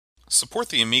Support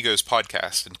the Amigos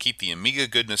podcast and keep the Amiga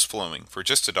goodness flowing for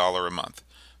just $1 a month.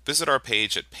 Visit our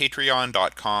page at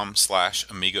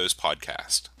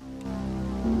patreon.com/AmigosPodcast.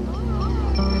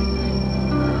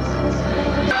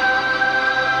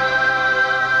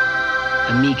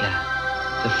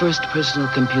 Amiga, the first personal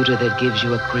computer that gives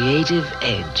you a creative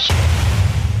edge.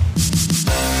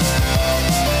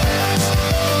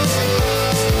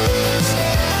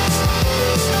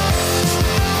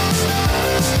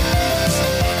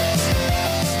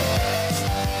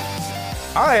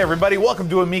 Hi everybody, welcome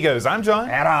to Amigos. I'm John.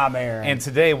 And I'm Aaron. And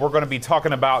today we're going to be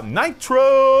talking about Nitro!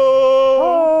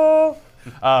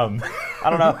 I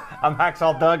don't know. I'm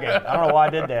Hacksaw Duggan. I don't know why I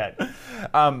did that.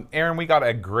 Aaron, we got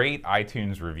a great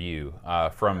iTunes review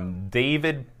from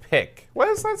David Pick. Why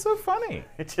is that so funny?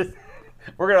 It's just,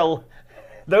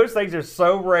 those things are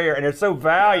so rare and they're so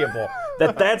valuable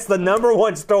that's the number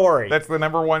one story. That's the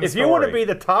number one If story. you want to be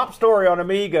the top story on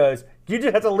Amigos, you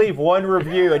just have to leave one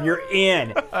review and you're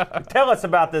in. Tell us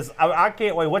about this. I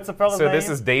can't wait. What's the fellow's name? So this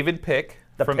is David Pick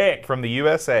Pick. from the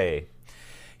USA.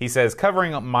 He says,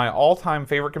 covering my all-time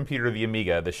favorite computer, the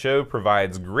Amiga, the show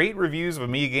provides great reviews of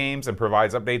Amiga games and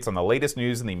provides updates on the latest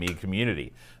news in the Amiga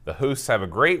community. The hosts have a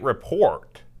great rapport,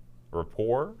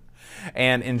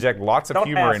 and inject lots of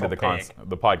humor into the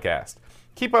podcast.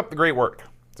 Keep up the great work.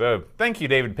 So thank you,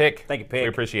 David Pick. Thank you, Pick. We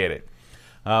appreciate it.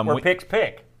 Pick's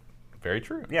pick. Very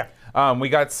true. Yeah. We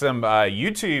got some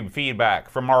YouTube feedback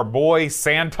from our boy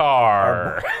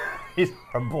Santar. He's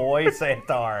our boy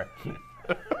Santar.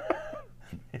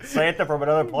 Santa from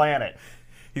another planet.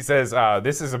 He says,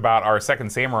 this is about our Second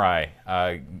Samurai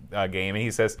game, and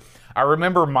he says, I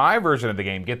remember my version of the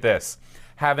game, get this,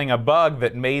 having a bug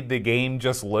that made the game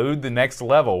just load the next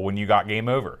level when you got game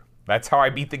over. That's how I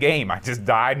beat the game. I just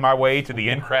died my way to the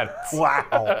end credits.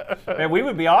 Wow. Man, we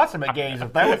would be awesome at games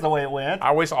if that was the way it went. I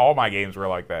wish all my games were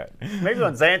like that. Maybe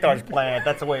on Xantar's planet,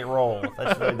 that's the way it rolls.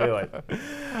 That's the way they do it.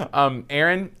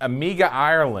 Aaron, Amiga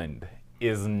Ireland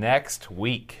is next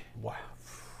week. Wow.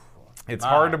 It's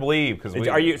hard to believe because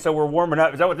So we're warming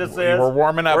up. Is that what this is? We're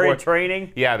warming up. We're in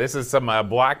training. Yeah, this is some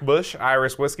Black Bush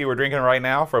Irish whiskey we're drinking right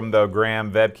now from the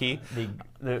Graham Vebke.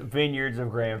 The vineyards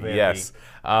of Graham Vebke. Yes,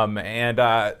 and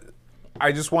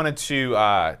I just wanted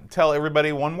to tell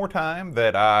everybody one more time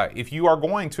that if you are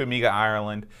going to Amiga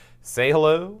Ireland, say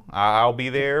hello. I'll be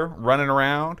there, running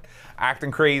around,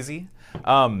 acting crazy.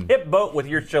 Hit boat with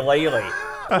your shillelagh,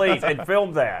 please, and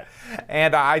film that.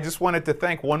 And I just wanted to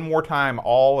thank one more time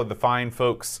all of the fine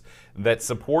folks that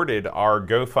supported our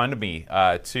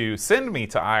GoFundMe to send me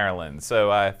to Ireland.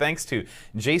 So thanks to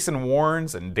Jason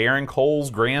Warrens and Darren Coles,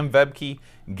 Graham Vebke,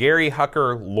 Gary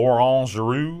Hucker, Laurent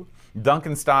Giroux,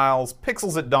 Duncan Stiles,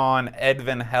 Pixels at Dawn,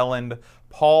 Edvin Helland,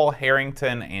 Paul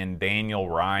Harrington, and Daniel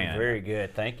Ryan. Very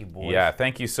good. Thank you, boys. Yeah,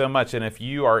 thank you so much. And if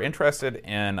you are interested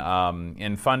in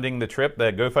funding the trip,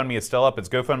 the GoFundMe is still up. It's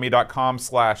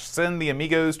gofundme.com/send the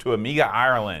amigos to Amiga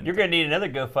Ireland. You're going to need another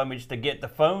GoFundMe just to get the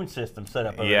phone system set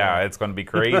up over Yeah, there. it's going to be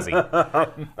crazy.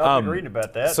 I've been reading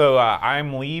about that. So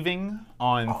I'm leaving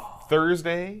on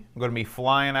Thursday. I'm going to be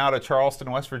flying out of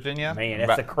Charleston, West Virginia. Man,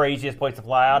 that's the craziest place to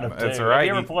fly out of, too. That's right. Have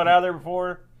you ever flown out of there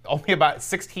before? Only about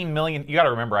 16 million. You got to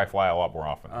remember, I fly a lot more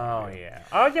often. Oh, yeah.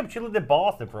 Oh, yeah, but you lived in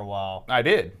Boston for a while. I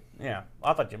did. Yeah.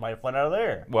 I thought you might have flown out of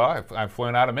there. Well, I've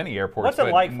flown out of many airports. What's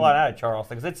it like flying out of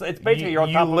Charleston? Because it's basically you're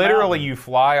on top of a mountain. You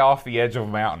fly off the edge of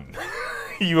a mountain.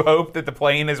 You hope that the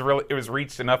plane has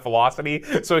reached enough velocity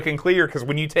so it can clear, because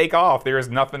when you take off, there is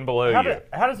nothing below you.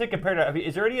 How does it compare to,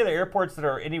 is there any other airports that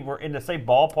are anywhere in the same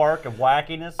ballpark of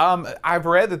wackiness? I've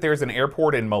read that there's an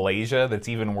airport in Malaysia that's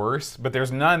even worse, but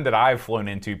there's none that I've flown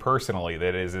into personally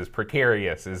that is as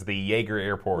precarious as the Yeager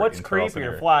Airport. What's in Charleston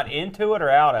creepier, flying into it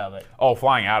or out of it? Oh,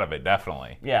 flying out of it,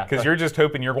 definitely. Yeah. Because you're just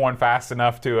hoping you're going fast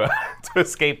enough to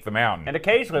escape the mountain. And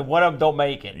occasionally one of them don't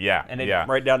make it. Yeah, And it's yeah.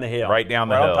 right down the hill. Right down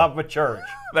the right hill. on top of a church.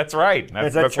 That's right.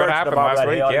 That's what happened last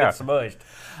week. Yeah.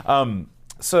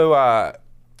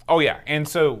 And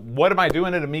so what am I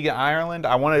doing at Amiga Ireland?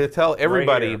 I wanted to tell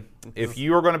everybody, if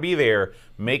you are going to be there,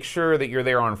 make sure that you're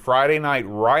there on Friday night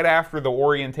right after the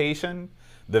orientation.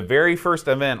 The very first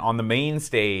event on the main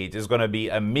stage is going to be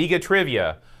Amiga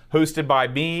Trivia, hosted by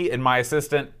me and my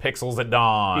assistant, Pixels at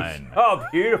Dawn. Oh,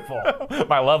 beautiful.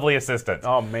 My lovely assistant.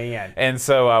 Oh, man. And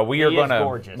so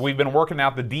gorgeous. we've been working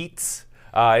out the deets.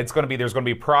 There's going to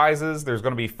be prizes. There's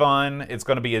going to be fun. It's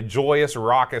going to be a joyous,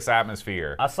 raucous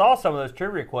atmosphere. I saw some of those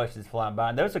trivia questions flying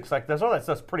by, and those looks like all that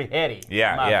stuff's pretty heady.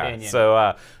 Yeah, in my yeah. opinion.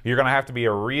 So you're going to have to be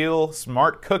a real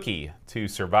smart cookie to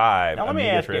survive now, let me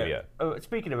Amiga ask Trivia. you,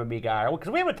 speaking of Amiga Ireland,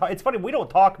 because we haven't. It's funny, we don't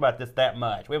talk about this that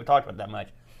much. We haven't talked about it that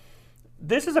much.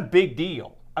 This is a big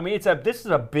deal. I mean, this is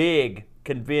a big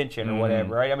convention or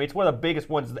whatever, right? I mean, it's one of the biggest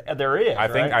ones there is. I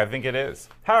think right? I think it is.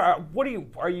 How do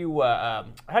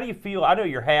you feel? I know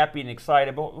you're happy and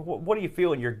excited, but what do you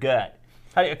feel in your gut?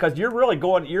 Because you're really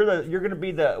going. You're going to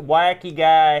be the wacky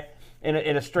guy in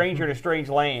a stranger in a strange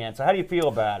land. So how do you feel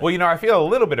about it? Well, I feel a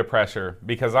little bit of pressure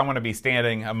because I'm going to be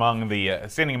standing among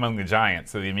the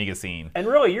giants of the Amiga scene. And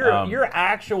really, your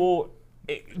actual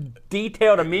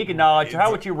detailed Amiga knowledge.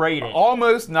 How would you rate it?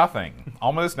 Almost nothing.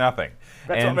 Almost nothing.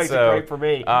 That's what makes it great for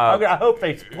me. I hope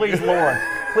please, sweet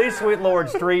Lord,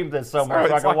 stream this somewhere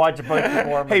so I can watch a bunch of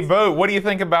performances. Hey, Bo, what do you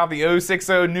think about the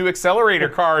 060 new accelerator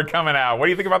card coming out? What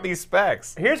do you think about these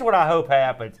specs? Here's what I hope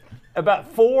happens.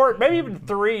 About 4, maybe even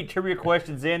 3 trivia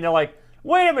questions in, they're like,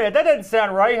 wait a minute, that doesn't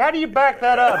sound right. How do you back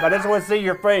that up? I just want to see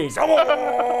your face.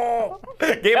 Oh!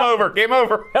 Game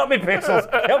over. Help me,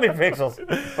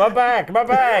 Pixels. My back.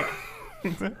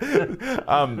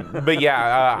 But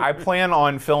yeah, I plan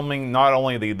on filming not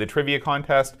only the trivia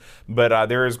contest, but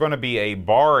there is going to be a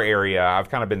bar area. I've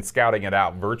kind of been scouting it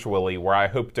out virtually, where I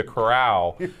hope to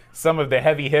corral some of the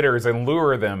heavy hitters and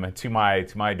lure them to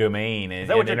my domain and interview them. Is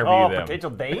that what you call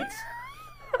potential dates?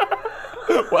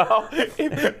 Well,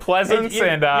 Pleasance you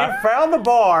and found the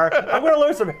bar. I'm going to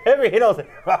lose some heavy hitters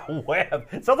on the web.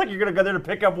 It sounds like you're going to go there to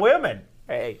pick up women.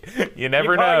 Hey, you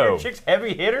never you call know. Your chicks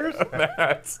heavy hitters?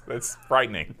 That's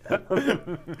frightening.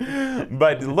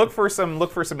 But look for some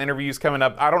interviews coming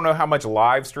up. I don't know how much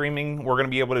live streaming we're going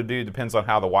to be able to do. Depends on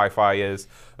how the Wi-Fi is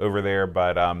over there.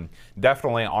 But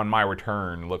definitely on my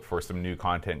return, look for some new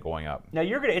content going up. Now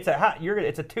it's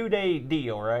a 2-day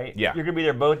deal, right? Yeah. You're going to be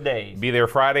there both days. Be there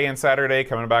Friday and Saturday,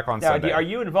 coming back on Sunday. Are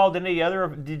you involved in any other?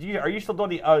 Are you still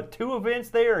doing the 2 events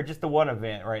there, or just the 1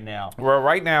 event right now? Well,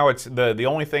 right now it's the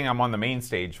only thing I'm on the main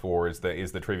stage for is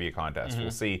the trivia contest. We'll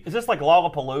see. Is this like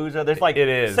Lollapalooza? There's like it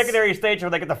is secondary stage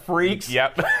where they get the freaks.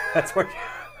 Yep. That's where.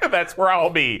 That's where I'll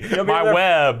be. Be My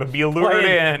web, be lured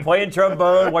in. Playing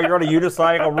trombone while you're on a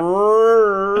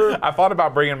unicycle. I thought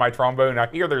about bringing my trombone. I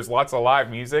hear there's lots of live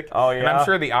music. Oh, yeah? And I'm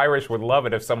sure the Irish would love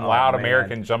it if some loud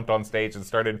American jumped on stage and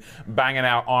started banging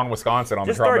out On Wisconsin on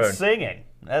the trombone. Just start singing.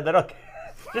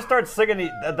 Just start singing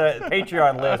the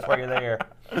Patreon list while you're there.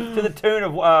 To the tune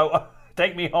of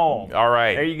Take Me Home. All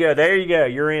right. There you go.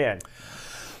 You're in.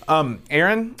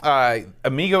 Aaron,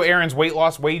 Amigo Aaron's weight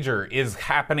loss wager is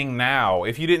happening now.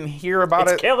 If you didn't hear about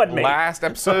it last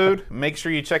episode, make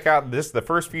sure you check out the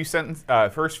first few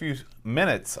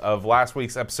minutes of last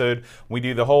week's episode. We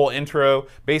do the whole intro.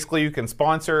 Basically, you can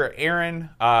sponsor Aaron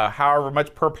however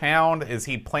much per pound as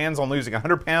he plans on losing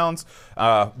 100 pounds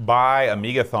by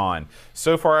Amigathon.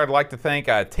 So far, I'd like to thank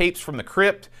Tapes from the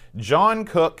Crypt, John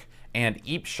Cook, and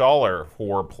Eep Schaller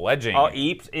for pledging. Oh,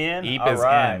 Eep's in? Eep is in.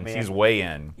 Man. He's way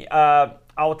in. I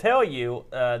will tell you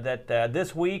that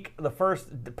this week, the first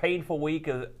painful week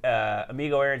of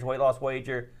Amigo Aaron's weight loss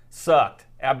wager sucked.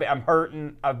 I'm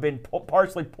hurting. I've been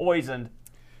partially poisoned.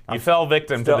 You fell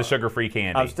victim to the sugar-free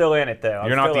candy. I'm still in it, though.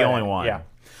 You're not the only one. Yeah.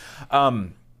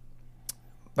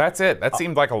 That's it. That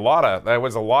seemed like a lot of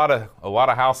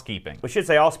housekeeping. We should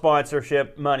say all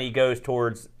sponsorship money goes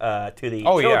towards to the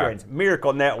Children's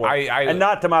Miracle Network, and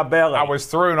not to my belly. I was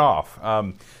thrown off.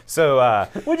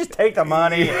 We just take the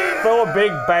money, throw a big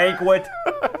banquet,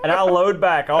 and I'll load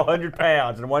back all 100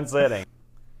 pounds in one sitting.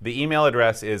 The email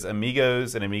address is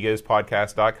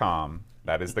amigos@amigospodcast.com.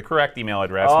 That is the correct email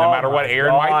address, no matter what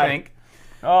Aaron might think.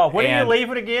 Oh, when are you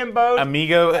leaving again, Bo?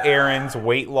 Amigo Aaron's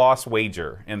weight loss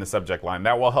wager in the subject line.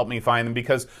 That will help me find them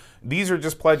because these are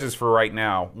just pledges for right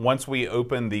now. Once we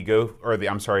open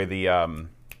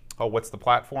what's the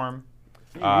platform?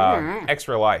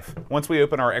 Extra Life. Once we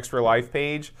open our Extra Life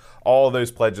page, all of those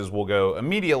pledges will go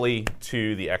immediately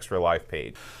to the Extra Life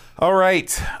page. All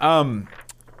right.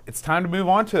 It's time to move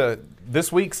on to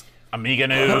this week's Amiga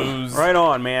news. Right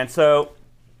on, man. So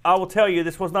I will tell you,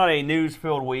 this was not a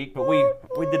news-filled week, but we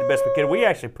did the best we could. We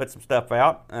actually put some stuff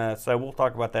out, so we'll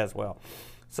talk about that as well.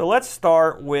 So let's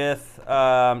start with,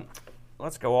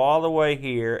 let's go all the way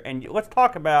here, and let's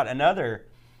talk about another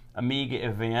Amiga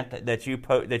event that you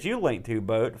linked to,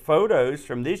 Boat. Photos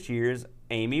from this year's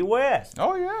Amy West.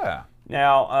 Oh, yeah.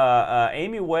 Now,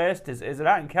 Amy West, is it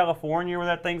out in California where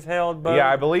that thing's held, Boat? Yeah,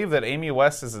 I believe that Amy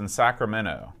West is in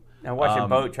Sacramento. Now watch your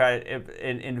boat try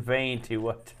in vain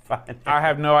to find it. I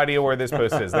have no idea where this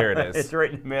post is. There it is. It's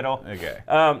right in the middle. Okay.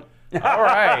 All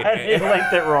right. I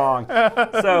linked it wrong.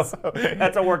 So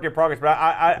that's a work in progress.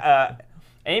 But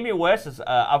Amy West is.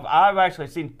 I've actually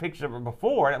seen pictures of her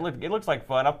before, and it looks like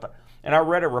fun. And I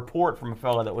read a report from a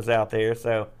fellow that was out there.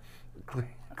 So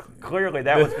clearly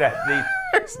that was that. I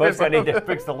need to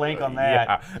fix the link on that.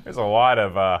 Yeah, there's a lot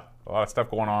of stuff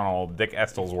going on old Dick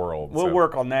Estel's world. We'll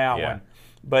work on that one.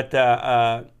 But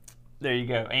There you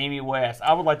go, Amy West.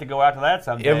 I would like to go out to that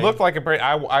someday. It looked like a pretty.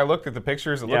 I looked at the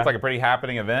pictures. It looked like a pretty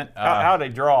happening event. How they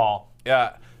draw?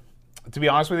 To be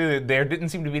honest with you, there didn't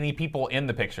seem to be any people in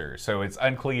the picture, so it's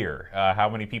unclear how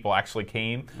many people actually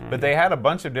came. But they had a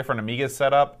bunch of different Amigas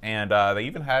set up, and they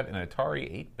even had an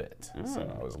Atari 8-bit.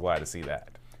 So I was glad to see that.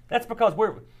 That's because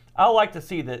I like to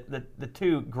see the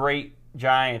two great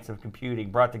giants of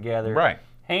computing brought together, Right.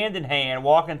 hand in hand,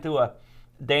 walking through a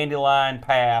dandelion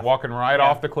path. Walking right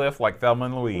off the cliff like Thelma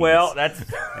and Louise. Well,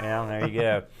 there you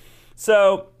go.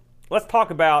 So let's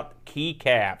talk about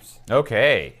keycaps.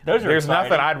 Okay. Those are There's exciting.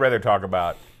 nothing I'd rather talk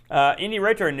about. Indie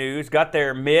Retro News got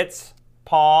their mitts,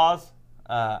 paws,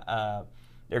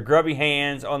 their grubby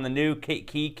hands on the new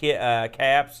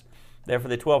caps. They're for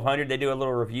the 1200. They do a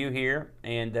little review here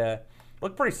and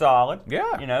look pretty solid.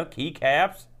 Yeah. You know,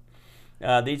 keycaps.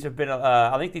 These have been,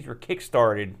 I think these were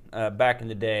kickstarted back in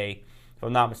the day, if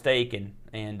I'm not mistaken.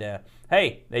 And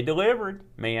hey, they delivered,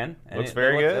 man. And Looks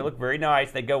very good. They look very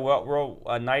nice. They go real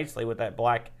nicely with that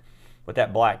black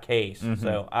case. Mm-hmm.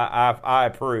 So I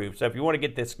approve. So if you want to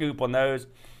get the scoop on those,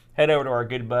 head over to our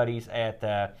good buddies at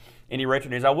Indie Retro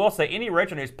News. I will say Indie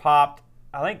Retro News popped,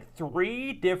 I think,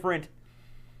 3 different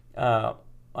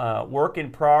work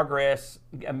in progress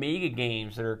Amiga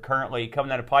games that are currently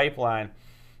coming out of pipeline.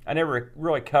 I never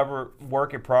really cover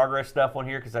work in progress stuff on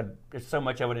here because there's so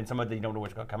much of it and some of it you don't know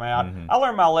what's going to come out. Mm-hmm. I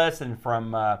learned my lesson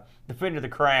from Defender of the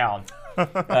Crown.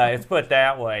 Let's put it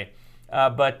that way.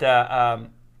 But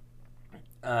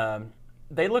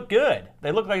they look good.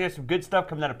 They look like there's some good stuff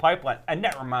coming out of pipeline. And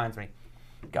that reminds me,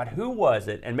 God, who was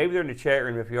it? And maybe they're in the chat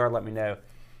room. If you are, let me know.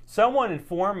 Someone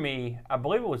informed me, I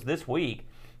believe it was this week,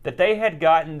 that they had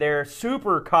gotten their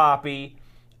super copy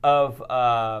of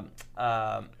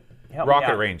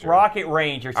Rocket Ranger. Rocket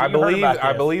Ranger. So I you heard about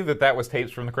this. believe that was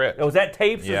tapes from the crypt. Was that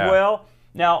tapes Yeah. as well?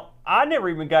 Now, I never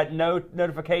even got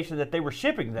notification that they were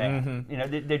shipping that. You know,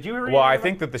 did you read Well, I about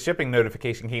think that the shipping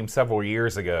notification came several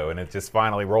years ago, and it's just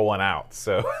finally rolling out.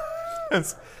 So,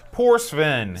 it's poor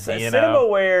Sven. You know.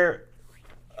 Cinemaware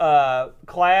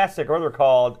Classic, or they're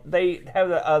called, they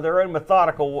have their own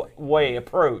methodical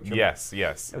approach. Yes,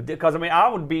 yes. Because I mean, I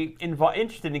would be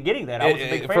interested in getting that. I was a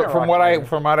big fan of From Rocket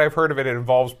Ranger. what I've heard of it, it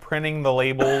involves printing the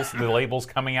labels, the labels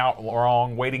coming out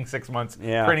wrong, waiting 6 months,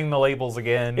 Yeah. printing the labels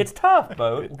again. It's tough,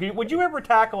 Bo. Would you ever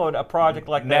tackle a project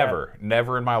like that?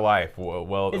 Never in my life.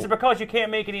 Well, Is it because you can't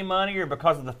make any money, or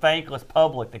because of the thankless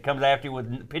public that comes after you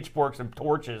with pitchforks and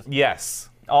torches? yes.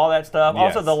 All that stuff.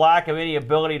 Yes. Also, the lack of any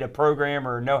ability to program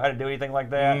or know how to do anything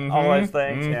like that. All those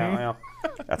things. Yeah, well,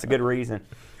 that's a good reason.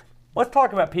 Let's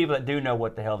talk about people that do know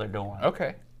what the hell they're doing.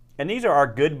 Okay. And these are our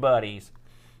good buddies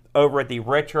over at the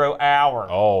Retro Hour.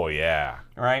 Oh yeah.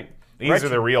 Right? These are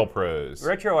the real pros.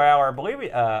 Retro Hour. I believe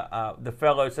the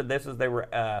fellow said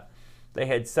they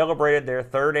had celebrated their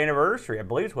 3rd anniversary. I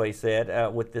believe is what he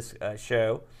said with this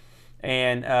show.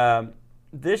 And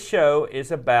this show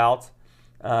is about.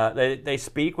 They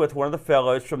speak with one of the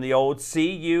fellows from the old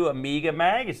CU Amiga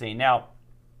magazine. Now,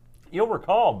 you'll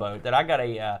recall, Bo, that I got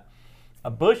a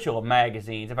bushel of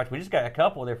magazines. In fact, we just got a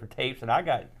couple of different tapes, and I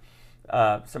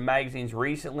got some magazines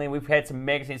recently. We've had some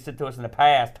magazines sent to us in the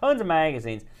past, tons of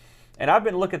magazines. And I've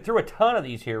been looking through a ton of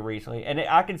these here recently, and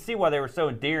I can see why they were so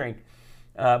endearing.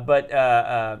 But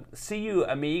CU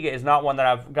Amiga is not one that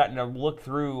I've gotten to look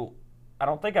through. I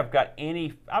don't think I've got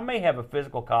any. I may have a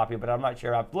physical copy, but I'm not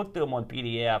sure. I've looked through them on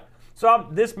PDF.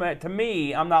 So to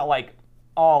me, I'm not like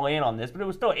all in on this, but it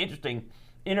was still an interesting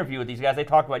interview with these guys. They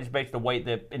talk about just basically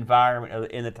the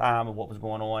environment in the time of what was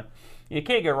going on. You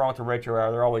can't go wrong with the Retro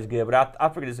Hour. They're always good, but I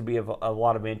figured this would be of a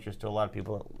lot of interest to a lot of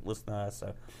people that listen to us.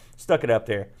 So stuck it up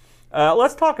there.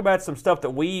 Let's talk about some stuff that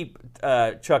we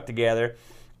chucked together.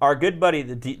 Our good buddy,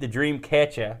 the Dream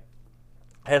Catcher,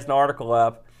 has an article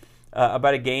up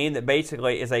about a game that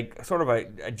basically is a sort of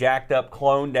a jacked up,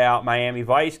 cloned out Miami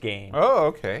Vice game. Oh,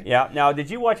 okay. Yeah. Now, did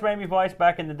you watch Miami Vice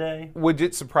back in the day? Would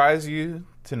it surprise you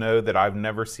to know that I've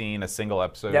never seen a single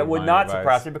episode That of would Miami not Vice?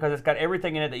 surprise me because it's got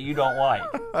everything in it that you don't like.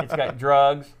 It's got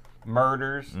drugs,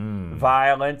 murders,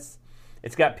 violence.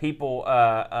 It's got people,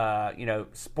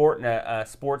 sporting a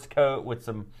sports coat with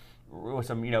some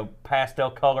pastel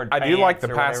colored. I do like the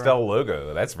pants or whatever. pastel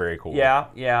logo. That's very cool.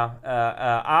 Yeah.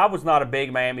 I was not a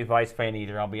big Miami Vice fan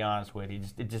either. I'll be honest with you.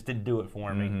 It just didn't do it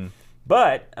for me.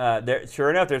 But sure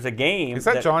enough, there's a game. Is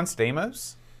that John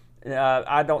Stamos?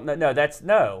 I don't know.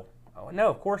 No. No,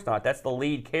 of course not. That's the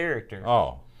lead character.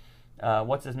 Oh,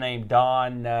 What's his name?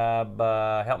 Don.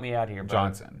 Help me out here. Bud.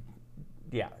 Johnson.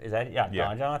 Yeah, is that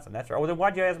Don Johnson? That's right. Well, then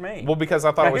why'd you ask me? Well, because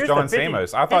I thought it was John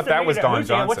Stamos. I thought that was Don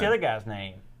Johnson. What's the other guy's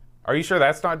name? Are you sure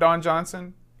that's not Don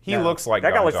Johnson? He No. looks like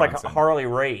that Don guy looks Johnson. like Harley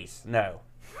Race. No.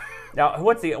 Now,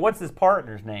 what's his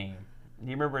partner's name? Do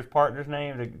you remember his partner's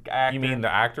name? The actor? You mean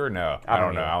the actor? No, I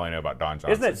don't know. I only know about Don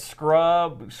Johnson. Isn't it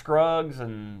Scruggs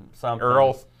and something?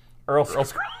 Earl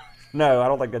Scruggs. No, I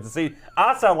don't think that's a see.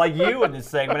 I sound like you in this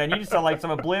segment, and you just sound like some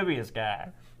oblivious guy.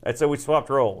 And so we swapped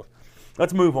roles.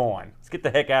 Let's move on. Let's get the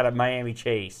heck out of Miami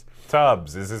Chase.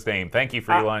 Tubbs is his name. Thank you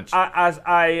for your lunch.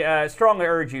 I strongly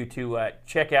urge you to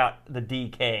check out the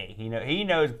DK. He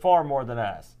knows far more than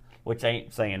us, which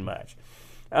ain't saying much.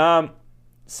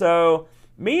 So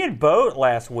me and Boat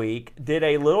last week did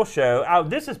a little show.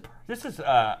 This is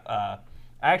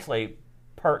actually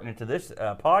pertinent to this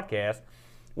podcast.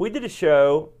 We did a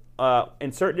show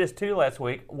Insert Disc 2 last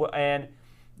week, and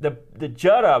the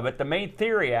jut of it, the main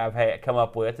theory I've had come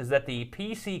up with is that the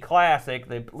PC Classic,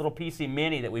 the little PC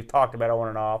Mini that we've talked about on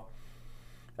and off,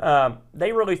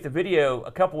 they released a video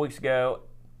a couple weeks ago.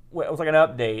 It was like an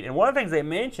update, and one of the things they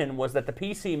mentioned was that the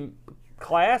PC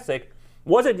Classic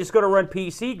wasn't just going to run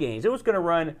PC games. It was going to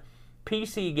run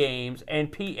PC games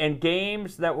and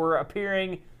games that were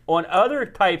appearing on other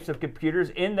types of computers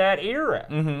in that era.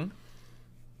 Mm-hmm.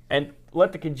 And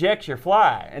let the conjecture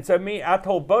fly. And so I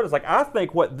told Botus, I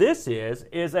think what this is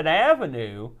an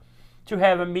avenue to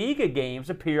have Amiga games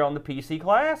appear on the PC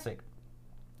Classic.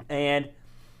 And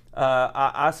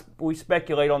we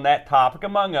speculate on that topic,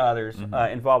 among others,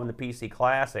 involving the PC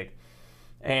Classic.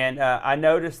 And I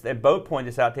noticed that Boat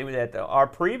pointed this out to me, that our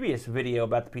previous video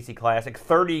about the PC Classic,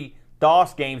 30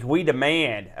 DOS games we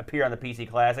demand appear on the PC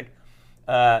Classic,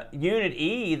 Unit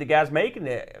E, the guys making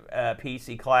the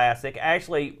PC Classic,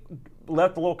 actually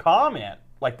left a little comment,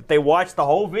 like that they watched the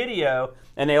whole video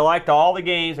and they liked all the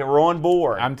games and were on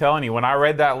board. I'm telling you, when I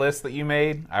read that list that you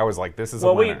made, I was like, this is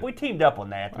a winner. We teamed up on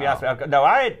that, to be honest with you.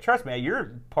 No, trust me,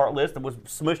 your part list was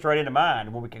smushed right into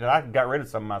mine because I got rid of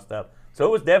some of my stuff. So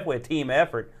it was definitely a team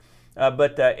effort.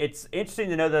 But it's interesting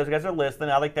to know those guys are listening.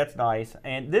 I think that's nice.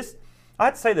 And this,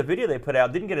 I'd say the video they put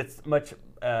out didn't get as much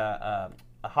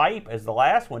hype as the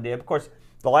last one did. Of course,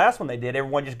 the last one they did,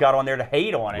 everyone just got on there to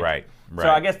hate on it. Right. So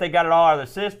I guess they got it all out of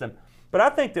the system. But I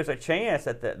think there's a chance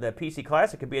that the PC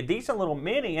Classic could be a decent little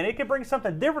mini, and it could bring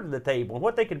something different to the table. And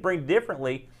what they could bring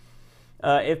differently,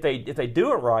 if they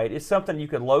do it right, is something you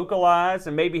could localize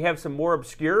and maybe have some more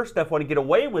obscure stuff when you get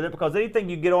away with it, because anything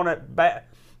you get on it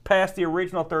past the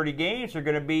original 30 games are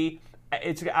going to be,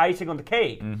 it's icing on the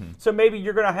cake. Mm-hmm. So maybe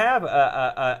you're going to have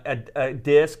a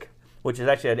disc, which is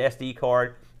actually an SD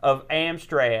card, of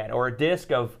Amstrad, or a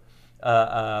disc of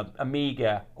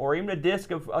Amiga, or even a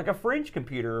disc of like a French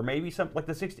computer, or maybe something like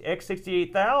the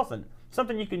X68000,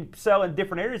 something you can sell in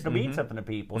different areas to mean something to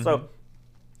people. Mm-hmm. So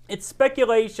it's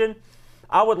speculation.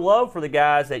 I would love for the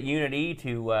guys at Unit E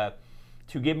to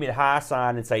give me the high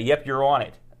sign and say, yep, you're on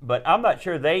it. But I'm not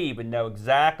sure they even know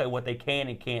exactly what they can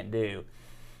and can't do.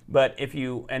 But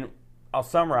and I'll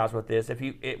summarize with this,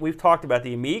 we've talked about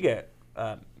the Amiga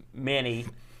Mini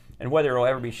and whether it'll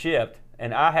ever be shipped,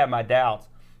 and I have my doubts.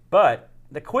 But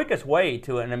the quickest way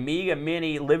to an Amiga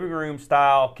Mini living room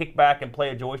style kick back and play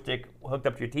a joystick hooked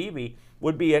up to your TV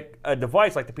would be a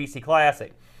device like the PC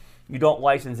Classic. You don't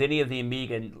license any of the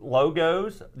Amiga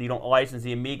logos. You don't license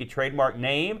the Amiga trademark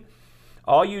name.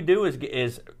 All you do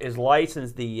is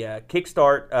license the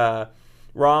Kickstart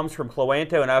ROMs from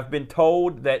Cloanto, and I've been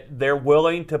told that they're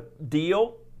willing to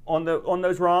deal on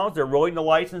those ROMs. They're willing to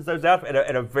license those out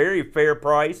at a very fair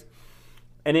price.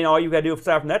 And then all you got to do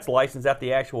aside from that's license out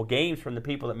the actual games from the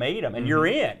people that made them, and you're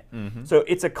in. Mm-hmm. So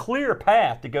it's a clear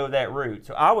path to go that route.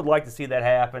 So I would like to see that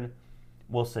happen.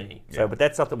 We'll see. Yeah. But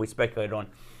that's something we speculated on.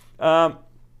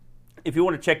 If you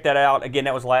want to check that out, again,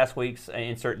 that was last week's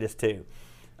Insert Disc 2.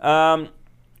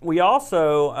 We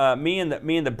also, me and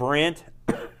the Brent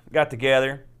got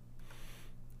together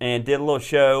and did a little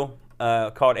show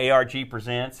called ARG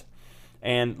Presents.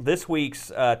 And this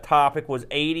week's topic was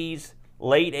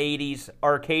late 80s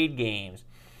arcade games.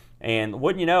 And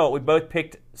wouldn't you know it, we both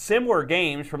picked similar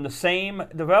games from the same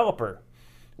developer,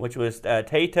 which was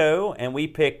Taito, and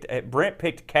Brent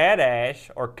picked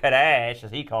Kadash, or Kadash, as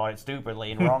he called it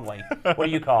stupidly and wrongly. What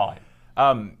do you call it?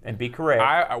 And be correct.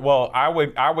 I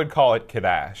would call it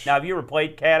Kadash. Now, have you ever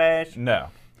played Kadash? No.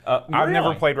 Really? I've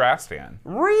never played Rastan.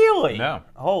 Really? No.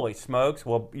 Holy smokes.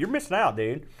 Well, you're missing out,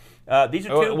 dude. These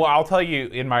are two. Well, I'll tell you,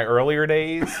 in my earlier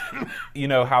days, you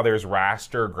know how there's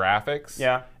raster graphics?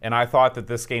 Yeah. And I thought that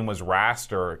this game was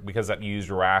raster because it used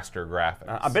raster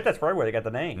graphics. I bet that's probably where they got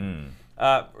the name.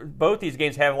 Both these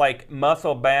games have like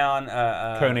muscle-bound...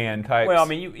 Conan types. Well, I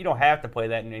mean, you don't have to play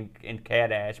that in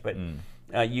Kadash, but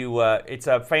It's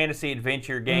a fantasy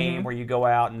adventure game where you go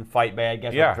out and fight bad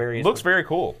guys with various looks very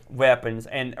cool. weapons.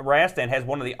 And Rastan has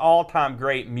one of the all-time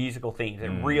great musical themes. It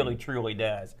really, truly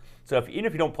does. So even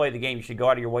if you don't play the game, you should go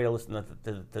out of your way to listen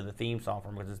to the theme song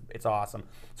from it because it's awesome.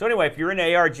 So anyway, if you're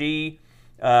into ARG,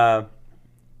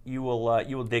 you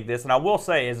will dig this. And I will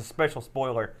say, as a special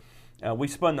spoiler, we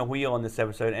spun the wheel in this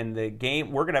episode, and the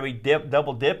game we're going to be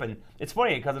double dipping. It's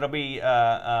funny because it'll be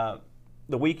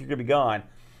the week you're going to be gone.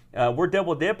 We're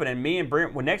double dipping, and me and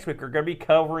Brent next week are going to be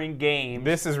covering games.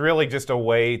 This is really just a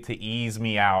way to ease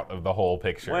me out of the whole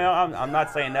picture. Well, I'm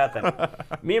not saying nothing.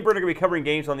 Me and Brent are going to be covering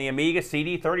games on the Amiga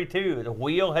CD32. The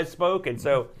wheel has spoken.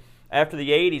 So after the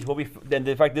 80s, we'll be.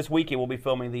 In fact, this weekend we'll be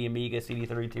filming the Amiga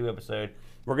CD32 episode.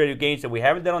 We're going to do games that we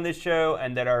haven't done on this show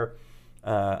and that are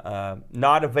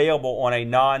not available on a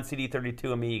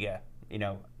non-CD32 Amiga.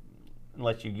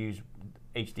 Unless you use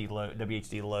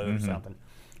WHD load or something.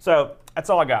 So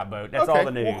that's all I got, Bo. That's all the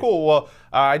news. Well, cool. Well,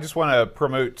 I just want to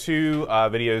promote 2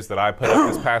 videos that I put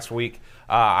up this past week.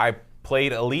 I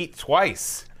played Elite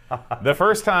twice. The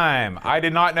first time, I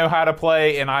did not know how to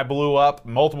play, and I blew up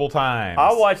multiple times.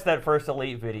 I watched that first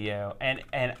Elite video, and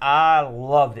I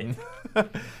loved it.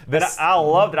 I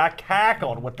loved it. I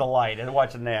cackled with delight at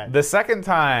watching that. The second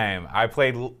time I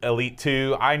played Elite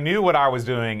 2, I knew what I was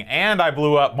doing, and I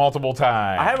blew up multiple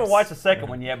times. I haven't watched the second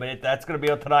one yet, but that's going to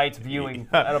be on tonight's viewing.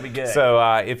 That'll be good. So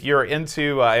if you're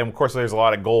into, and of course there's a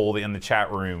lot of gold in the chat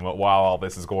room while all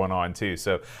this is going on too.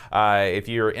 So if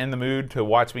you're in the mood to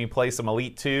watch me play some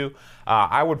Elite 2,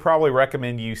 I would probably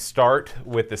recommend you start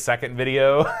with the second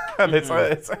video. That's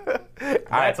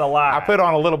a lie. I put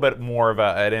on a little bit more of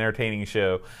an entertaining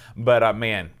show, but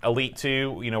man, Elite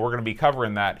 2, we're going to be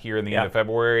covering that here in the end of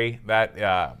February.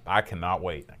 That I cannot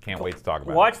wait. I can't wait to talk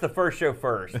about it. Watch the first show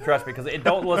first, trust me, because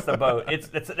don't listen to both.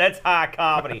 That's high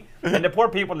comedy. And the poor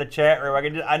people in the chat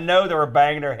room, I know they were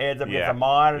banging their heads up against the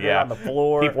monitor on the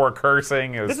floor. People were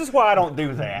cursing. This is why I don't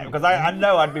do that, because I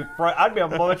know I'd be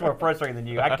much more frustrated than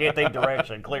you. I can't take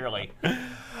direction, clearly.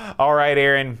 All right,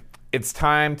 Aaron. It's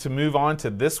time to move on to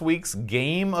this week's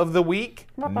Game of the Week,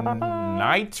 Nitro.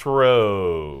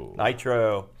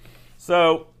 Nitro.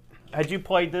 So, had you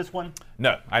played this one?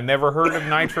 No, I never heard of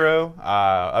Nitro,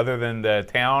 other than the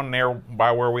town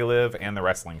nearby where we live and the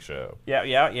wrestling show. Yeah,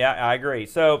 I agree.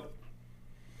 So,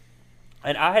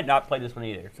 and I had not played this one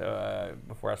either. So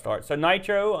before I start, so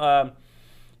Nitro,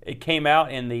 it came out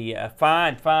in the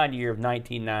fine year of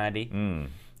 1990.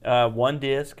 One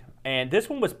disc. And this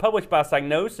one was published by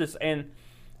Psygnosis, and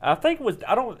I think it was,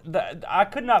 I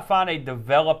could not find a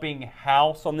developing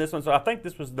house on this one, so I think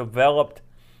this was developed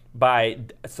by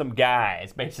some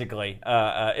guys, basically.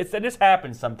 And this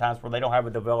happens sometimes where they don't have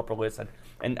a developer listed,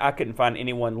 and I couldn't find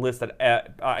anyone listed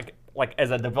like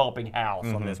as a developing house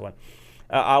on this one.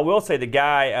 I will say the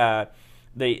guy,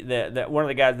 one of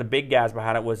the guys, the big guys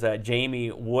behind it was Jamie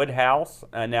Woodhouse.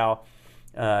 Now,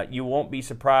 you won't be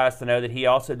surprised to know that he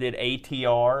also did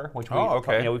ATR, which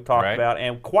we've talked about,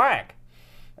 and Quack,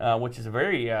 which is a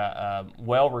very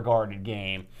well-regarded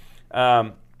game.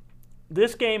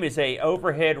 This game is a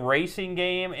overhead racing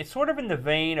game. It's sort of in the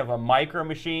vein of a Micro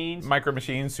Machines. Micro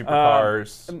Machines,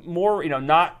 Supercars. More,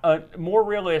 more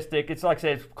realistic. It's like I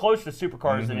said, it's closer to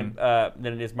Supercars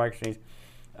than it is Micro Machines.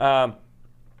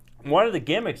 One of the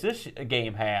gimmicks this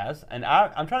game has, and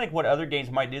I'm trying to think what other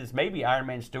games might do this. Maybe Iron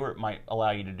Man Stewart might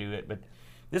allow you to do it, but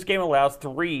this game allows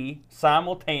 3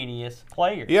 simultaneous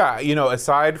players. Yeah,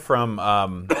 aside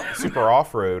from Super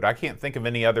Off-Road, I can't think of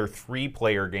any other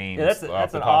 3-player games. Yeah,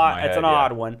 that's an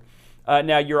odd one.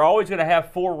 Now, you're always going to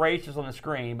have 4 races on the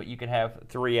screen, but you can have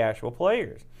 3 actual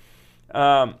players.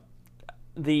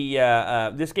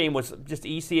 This game was just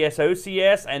ECS,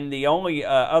 OCS, and the only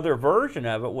other version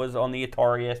of it was on the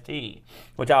Atari ST,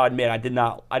 which I'll admit I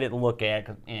didn't look at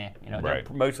because they're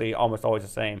mostly almost always the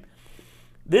same.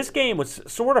 This game was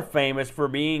sort of famous for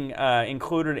being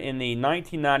included in the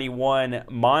 1991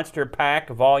 Monster Pack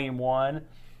Volume 1.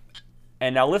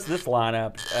 And now listen to this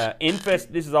lineup.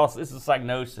 This is a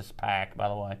Psygnosis pack, by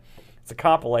the way. It's a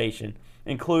compilation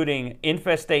including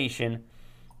Infestation,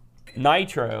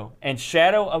 Nitro, and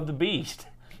Shadow of the Beast.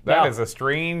 That is a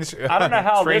strange, I don't know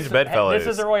how strange bedfellow this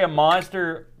isn't really a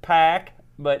monster pack,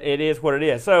 but it is what it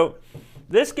is. So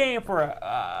this game for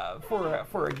a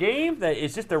game that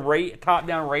is just a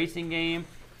top-down racing game,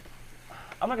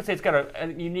 I'm not gonna say it's got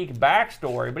a unique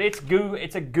backstory, but it's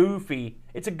a goofy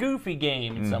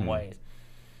game in some ways.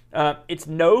 It's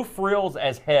no frills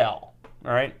as hell.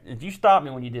 All right, if you stop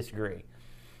me when you disagree.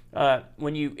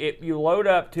 When you load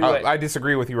up to I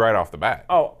disagree with you right off the bat.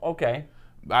 Oh, okay.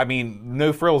 I mean,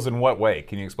 no frills in what way?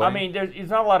 Can you explain? I mean, there's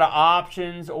not a lot of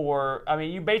options, or I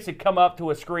mean, you basically come up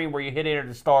to a screen where you hit enter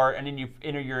to start, and then you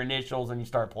enter your initials and you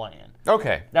start playing.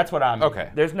 Okay. That's what I mean. Okay.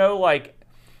 There's no like.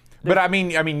 But I mean,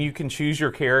 you can choose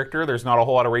your character. There's not a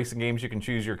whole lot of racing games you can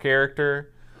choose your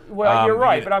character. Well, you're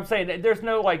right, but I'm saying that there's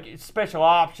no like special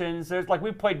options. There's like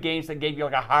we played games that gave you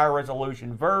like a higher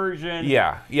resolution version.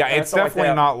 Yeah, it's definitely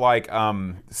like not like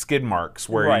skid marks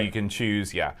where Right. you can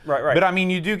choose. Yeah, Right. But I mean,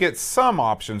 you do get some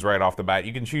options right off the bat.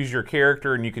 You can choose your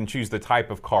character and you can choose the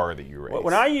type of car that you race.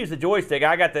 When I use the joystick,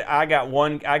 I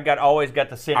always got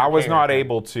the center. I was not character.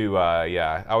 able to.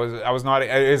 I was not.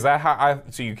 Is that how I?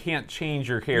 So you can't change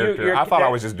your character. You're- I thought I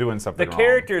that- was just doing something The wrong.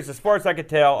 characters, as far as I could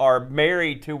tell, are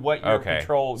married to what your Okay.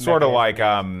 control. Sort of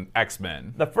mechanism like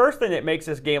X-Men. The first thing that makes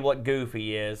this game look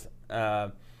goofy is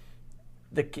the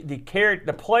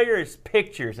player's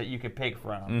pictures that you can pick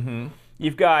from. Mm-hmm.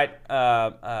 You've got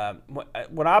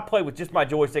when I play with just my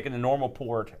joystick and the normal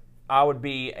port, I would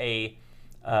be a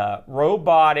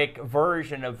robotic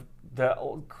version of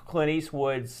the Clint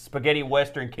Eastwood's spaghetti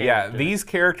western character. Yeah, these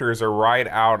characters are right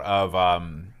out of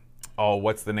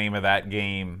what's the name of that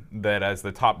game that as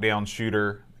the top-down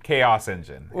shooter? Chaos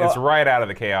Engine. Well, it's right out of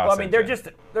the Chaos Well, I mean,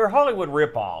 Engine. they're Hollywood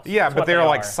ripoffs. Yeah, That's but what they're they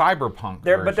like are. cyberpunk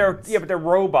But versions. they're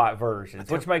robot versions,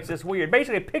 which makes this weird.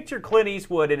 Basically, picture Clint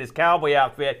Eastwood in his cowboy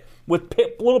outfit with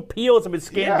little peels of his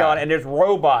skin Yeah. gone, and there's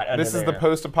robot under This is there. the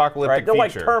post-apocalyptic Right? They're like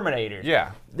feature. Terminators.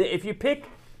 Yeah. If you pick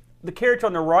the character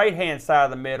on the right-hand side of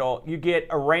the middle, you get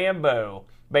a Rambo,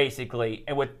 basically,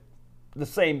 and with the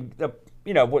same, with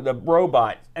the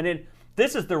robot. And then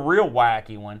this is the real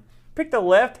wacky one. Pick the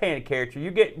left-hand character,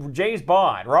 you get James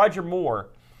Bond, Roger Moore,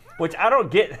 which I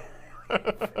don't get.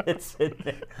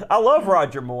 I love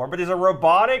Roger Moore, but there's a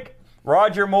robotic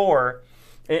Roger Moore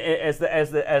as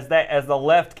the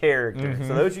left character. Mm-hmm.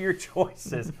 So those are your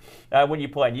choices when you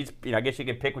play. And I guess you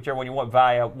can pick whichever one you want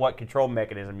via what control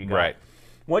mechanism you got. Right.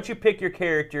 Once you pick your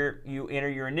character, you enter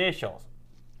your initials.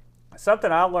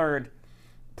 Something I learned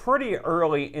pretty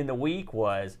early in the week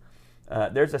was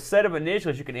there's a set of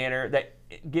initials you can enter that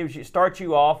starts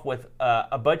you off with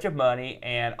a bunch of money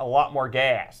and a lot more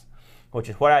gas, which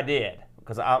is what I did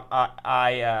because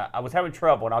I was having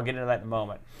trouble, and I'll get into that in a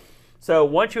moment. So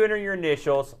once you enter your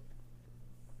initials,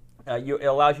 it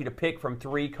allows you to pick from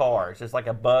 3 cars. It's like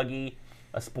a buggy,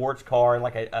 a sports car, and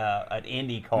like an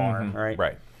Indy car, right?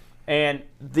 Right. And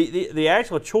the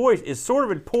actual choice is sort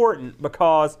of important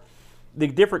because the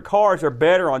different cars are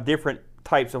better on different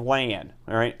types of land,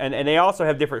 all right? And they also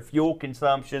have different fuel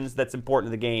consumptions that's important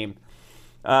to the game.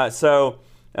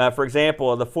 For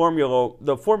example, the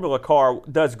Formula car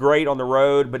does great on the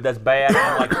road, but does bad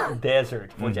on like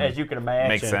desert, which, as you can imagine,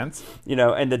 Makes sense.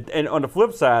 and on the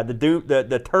flip side,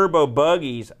 the turbo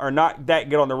buggies are not that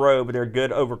good on the road, but they're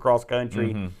good over cross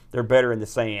country. They're better in the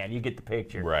sand. You get the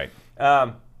picture, Right.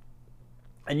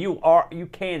 and you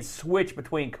can switch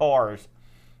between cars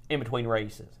in between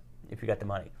races if you got the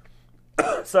money.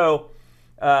 So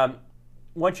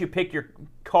once you pick your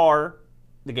car,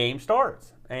 the game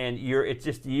starts, and it's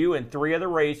just you and 3 other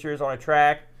racers on a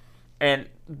track. And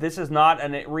this is not a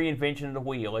reinvention of the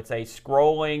wheel; it's a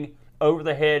scrolling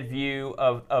over-the-head view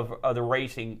of the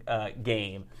racing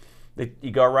game.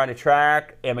 You go around the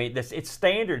track. I mean, it's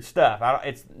standard stuff.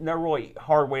 It's no really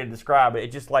hard way to describe it.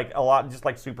 It's just like just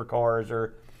like supercars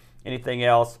or anything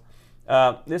else.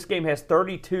 This game has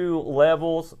 32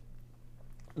 levels.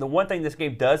 The one thing this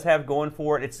game does have going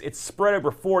for it, it's spread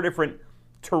over 4 different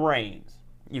terrains.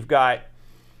 You've got,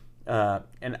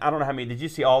 and I don't know how many. Did you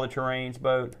see all the terrains,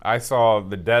 Boat? I saw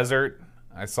the desert.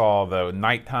 I saw the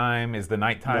nighttime. Is the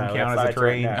nighttime No, count that's as a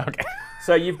terrain? not- no. Okay.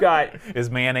 So you've got Is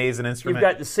mayonnaise an instrument?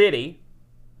 You've got the city,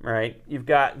 right? You've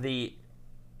got the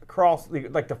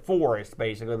like the forest,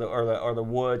 basically, or the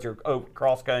woods or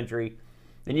cross country.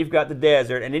 Then you've got the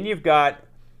desert, and then you've got,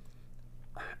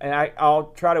 and I'll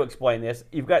try to explain this.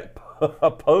 You've got a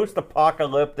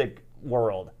post-apocalyptic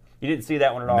world. You didn't see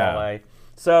that one at all, No. eh?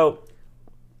 So,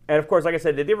 and of course, like I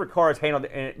said, the different cars handle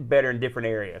it better in different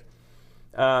areas.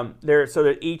 So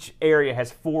that each area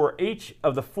has 4. Each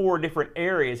of the 4 different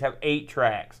areas have 8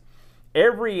 tracks. I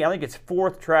think it's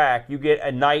 4th track, you get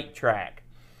a night track.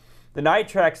 The night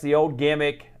track's the old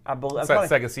gimmick. I believe. It's that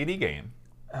Sega CD game.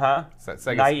 Huh? It's that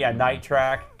Sega Night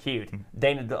track. Cute.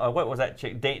 Dana. What was that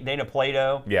chick? Dana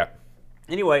Plato. Yeah.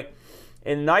 Anyway,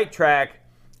 in night track,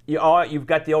 you've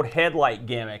got the old headlight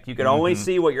gimmick. You can only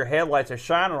see what your headlights are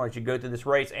shining on as you go through this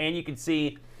race, and you can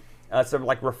see some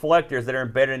like reflectors that are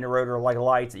embedded in the road or like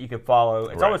lights that you can follow.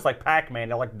 It's Right. almost like Pac-Man.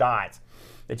 They're like dots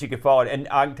that you can follow. And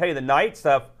I can tell you the night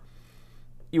stuff,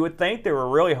 you would think they were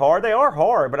really hard. They are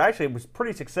hard, but actually it was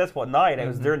pretty successful at night. It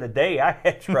was during the day I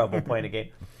had trouble playing the game.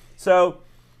 So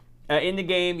in the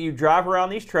game, you drive around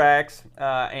these tracks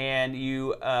and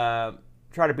you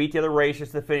try to beat the other racers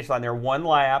to the finish line. They're one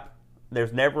lap.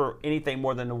 There's never anything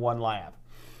more than the one lap.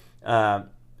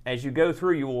 As you go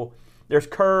through, there's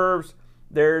curves.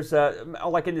 There's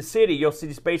like in the city, you'll see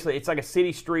just basically it's like a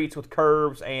city streets with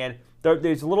curves, and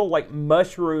there's little like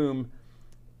mushroom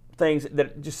things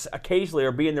that just occasionally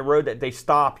are being the road that they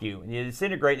stop you and you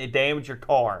disintegrate and they damage your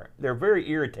car. They're very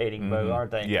irritating, Bo,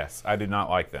 aren't they? Yes, I do not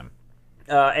like them.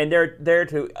 And they're there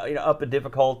to up the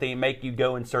difficulty and make you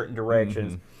go in certain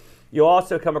directions. You'll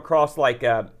also come across like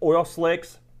oil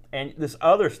slicks and this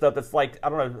other stuff that's like, I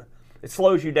don't know, it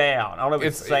slows you down. I don't know if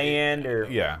it's sand or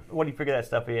what do you figure that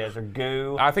stuff is, or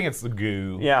goo. I think it's the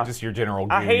goo. Yeah. Just your general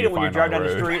goo. I hate it when you drive down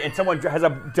the street and someone has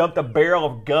jumped a barrel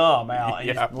of gum out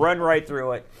and just run right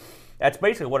through it. That's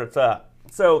basically what it's up.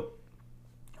 So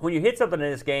when you hit something in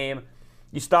this game,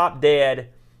 you stop dead.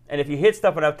 And if you hit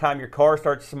stuff enough time, your car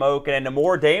starts smoking, and the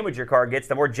more damage your car gets,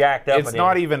 the more jacked up it's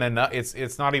not even enough.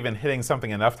 It's not even hitting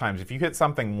something enough times. If you hit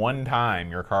something one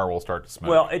time, your car will start to smoke.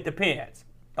 Well, it depends.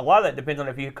 A lot of that depends on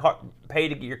if you pay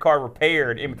to get your car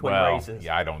repaired in between races.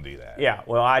 Yeah, I don't do that. Yeah,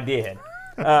 well, I did.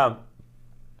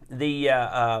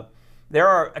 There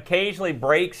are occasionally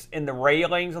breaks in the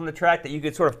railings on the track that you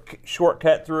could sort of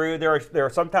shortcut through. There are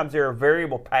sometimes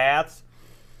variable paths.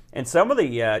 And some of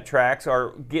the tracks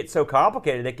get so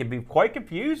complicated they can be quite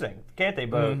confusing, can't they,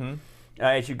 Bo?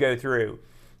 As you go through.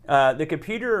 The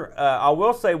computer, I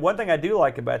will say one thing I do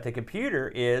like about the computer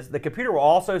is the computer will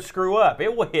also screw up.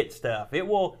 It will hit stuff.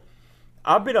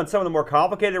 I've been on some of the more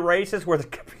complicated races where the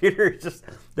computer is just,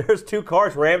 there's two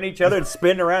cars ramming each other and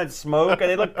spinning around and smoke, and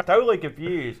they look totally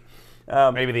confused.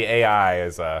 Maybe the AI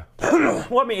is well,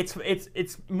 I mean,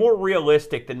 it's more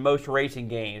realistic than most racing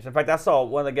games. In fact, I saw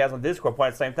one of the guys on Discord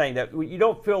point the same thing, that you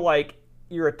don't feel like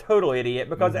you're a total idiot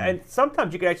because, and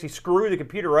sometimes you can actually screw the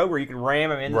computer over. You can ram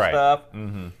them into stuff.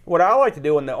 What I like to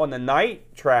do on the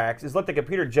night tracks is let the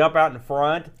computer jump out in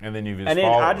front, and then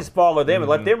I just follow them and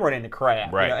let them run into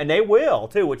crap. Right. And they will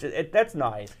too, that's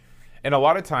nice. And a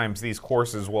lot of times these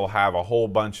courses will have a whole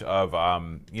bunch of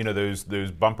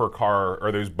those bumper car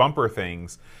or those bumper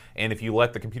things, and if you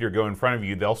let the computer go in front of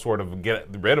you, they'll sort of get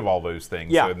rid of all those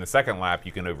things. Yeah. So in the second lap,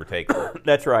 you can overtake them.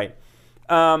 That's right.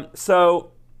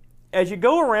 So as you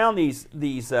go around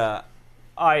these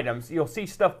items, you'll see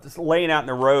stuff just laying out in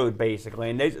the road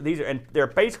basically, and they're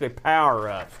basically power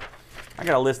ups. I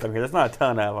got a list of them here. There's not a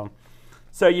ton of them.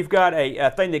 So you've got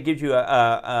a thing that gives you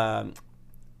a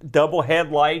double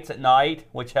headlights at night,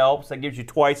 which helps. That gives you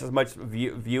twice as much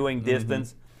viewing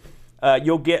distance.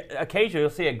 Occasionally you'll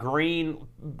see a green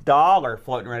dollar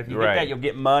floating around. If you get that, you'll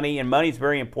get money, and money's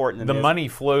very important in this. The money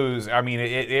flows. I mean,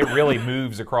 it really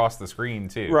moves across the screen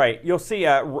too. Right. You'll see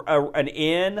an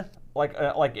N, like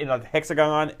in a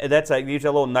hexagon. That's gives you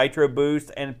a little nitro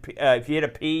boost, and if you hit a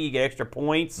P, you get extra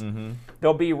points.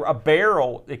 There'll be a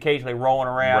barrel occasionally rolling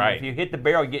around. Right. If you hit the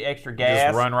barrel, you get extra gas.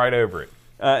 Just run right over it.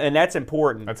 And that's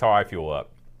important. That's how I fuel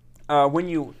up.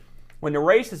 When the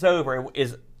race is over,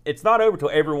 it's not over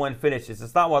till everyone finishes.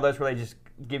 It's not one of those where they just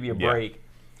give you a break.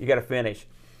 You got to finish,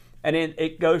 and then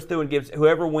it goes through and gives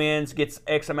whoever wins gets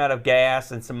X amount of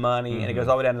gas and some money, and it goes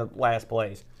all the way down to last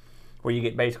place, where you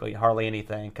get basically hardly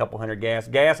anything, a couple hundred gas.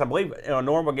 Gas, I believe, in a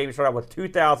normal game you start out with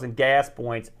 2,000 gas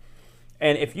points,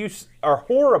 and if you are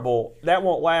horrible, that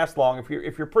won't last long. If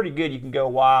you're pretty good, you can go a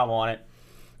while on it.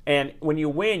 And when you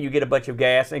win, you get a bunch of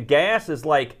gas. And gas is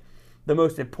like the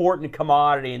most important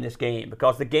commodity in this game,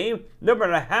 because the game, no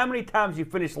matter how many times you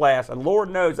finish last, and Lord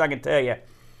knows I can tell you,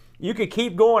 you can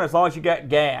keep going as long as you got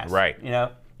gas. Right.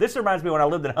 This reminds me when I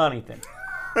lived in Huntington.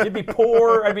 You'd be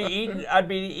poor. I'd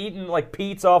be eating like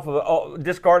pizza off of a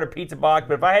discarded pizza box.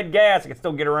 But if I had gas, I could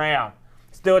still get around.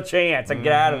 Still a chance. I could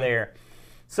get out of there.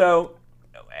 So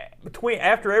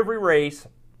after every race,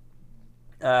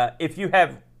 if you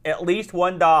have at least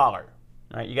 $1,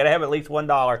 right? You got to have at least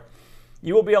 $1.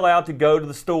 You will be allowed to go to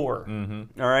the store.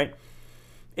 All right.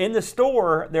 In the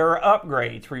store, there are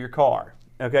upgrades for your car.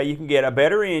 Okay, you can get a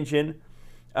better engine,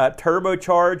 a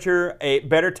turbocharger,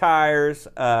 better tires.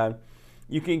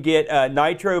 You can get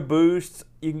nitro boosts.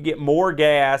 You can get more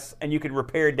gas, and you can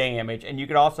repair damage. And you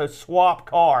can also swap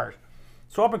cars.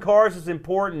 Swapping cars is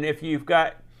important if you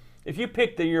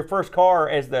pick your first car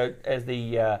as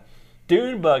the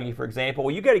dune buggy, for example.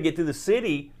 Well, you got to get through the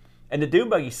city, and the dune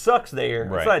buggy sucks there.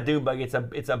 Right. It's not a dune buggy; it's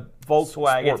a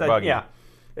Volkswagen. Sport buggy. Yeah,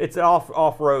 it's an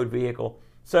off-road vehicle.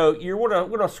 So we're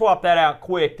gonna swap that out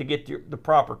quick to get the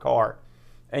proper car,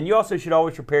 and you also should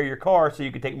always repair your car so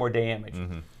you can take more damage.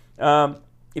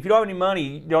 if you don't have any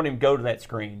money, you don't even go to that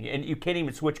screen, and you can't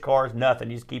even switch cars. Nothing.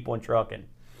 You just keep on trucking,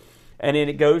 and then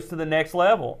it goes to the next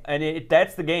level, and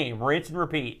that's the game. Rinse and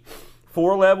repeat.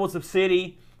 4 levels of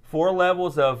city, 4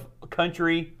 levels of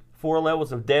country, 4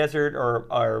 levels of desert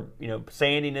or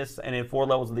sandiness, and then 4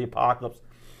 levels of the apocalypse.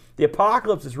 The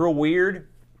apocalypse is real weird.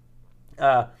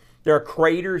 There are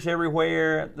craters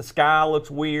everywhere. The sky looks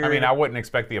weird. I mean, I wouldn't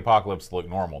expect the apocalypse to look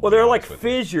normal. Well, there are like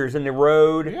fissures in the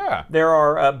road. Yeah. There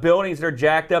are buildings that are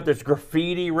jacked up. There's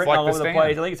graffiti written like all over the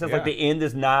place. I think it says like the end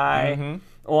is nigh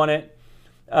on it.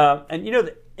 And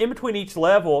in between each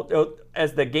level,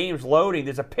 as the game's loading,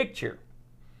 there's a picture.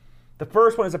 The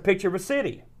first one is a picture of a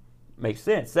city. Makes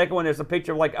sense. Second one is a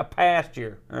picture of like a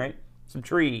pasture, right? Some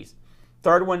trees.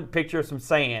 Third one, picture of some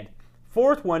sand.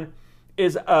 Fourth one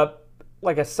is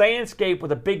like a sandscape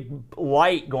with a big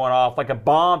light going off, like a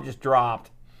bomb just dropped.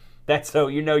 That's so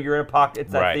you're in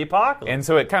apocalypse. That's the apocalypse. And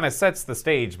so it kind of sets the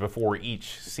stage before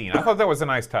each scene. I thought that was a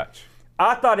nice touch.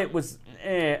 I thought it was.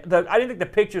 I didn't think the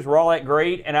pictures were all that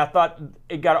great, and I thought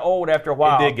it got old after a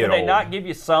while. It did get old. Could they not give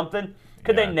you something?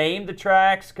 Could they name the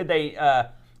tracks? Could they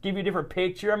give you a different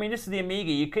picture? I mean, this is the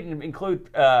Amiga. You couldn't include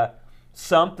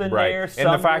something there.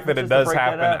 And the fact that it does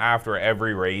happen after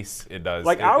every race, it does.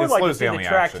 Like I would like to see the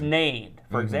tracks action. named,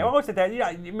 for example. I always said that.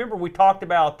 Remember we talked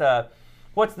about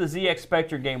what's the ZX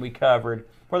Spectre game we covered,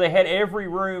 where they had every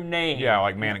room named. Yeah,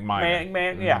 like Manic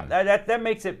Miner. Yeah, that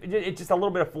makes it's just a little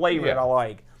bit of flavor that I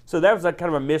like. So that was kind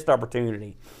of a missed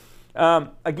opportunity.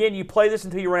 Again, you play this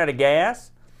until you run out of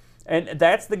gas, and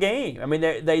that's the game. I mean,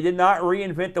 they did not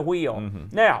reinvent the wheel.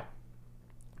 Now,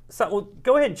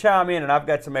 go ahead and chime in, and I've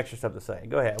got some extra stuff to say.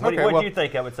 Go ahead. What do you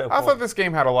think of it so far? I thought this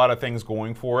game had a lot of things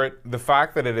going for it. The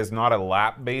fact that it is not a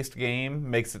lap-based game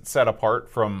makes it set apart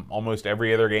from almost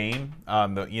every other game.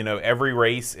 Every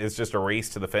race is just a race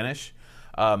to the finish.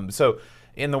 So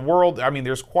in the world, I mean,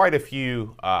 there's quite a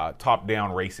few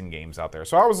top-down racing games out there.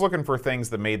 So I was looking for things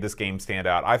that made this game stand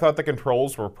out. I thought the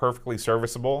controls were perfectly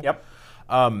serviceable. Yep.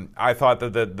 I thought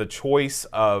that the choice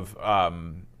of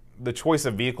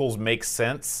vehicles makes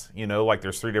sense. Like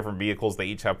there's 3 different vehicles. They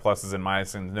each have pluses and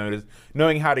minuses.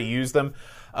 Knowing how to use them.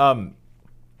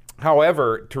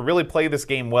 However, to really play this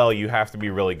game well, you have to be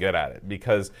really good at it,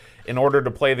 because in order to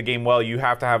play the game well, you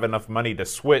have to have enough money to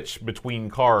switch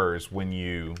between cars when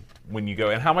you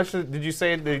go. And how much did you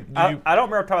say? I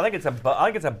don't remember. I think it's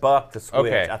 $1 to switch.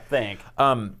 Okay. I think.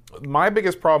 My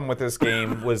biggest problem with this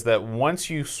game was that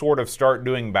once you sort of start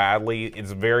doing badly,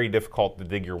 it's very difficult to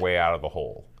dig your way out of the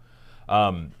hole.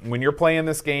 When you're playing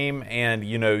this game and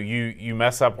you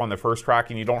mess up on the first track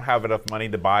and you don't have enough money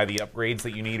to buy the upgrades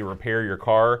that you need to repair your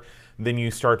car, then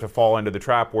you start to fall into the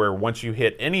trap where once you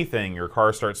hit anything, your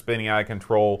car starts spinning out of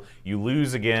control, you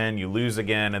lose again,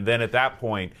 and then at that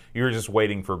point, you're just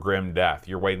waiting for grim death.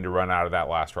 You're waiting to run out of that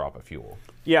last drop of fuel.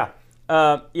 Yeah.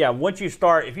 Once you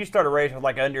start, if you start a race with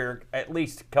like under at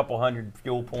least a couple hundred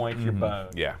fuel points, you're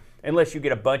boned. Yeah. Unless you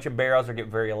get a bunch of barrels or get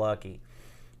very lucky.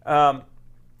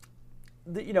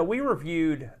 We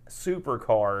reviewed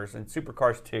Supercars and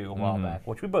Supercars 2 a while back,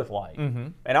 which we both liked.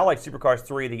 And I like Supercars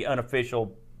 3, the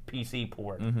unofficial PC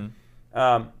port.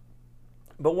 But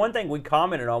one thing we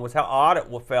commented on was how odd it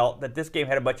felt that this game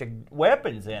had a bunch of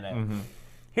weapons in it.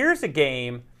 Here's a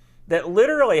game that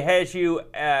literally has you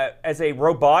as a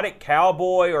robotic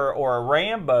cowboy or a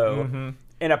Rambo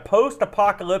in a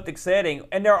post-apocalyptic setting,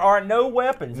 and there are no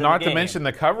weapons in the game. Not to mention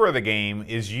the cover of the game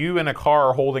is you in a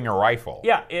car holding a rifle.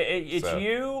 Yeah, it's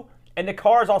you, and the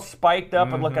car's all spiked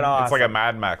up and looking awesome. It's like a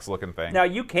Mad Max looking thing. Now,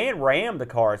 you can ram the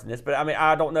cars in this, but I mean,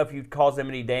 I don't know if you cause them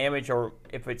any damage or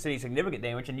if it's any significant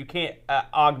damage, and you can't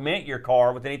augment your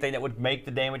car with anything that would make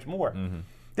the damage more.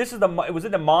 This is it was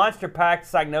in the Monster Pack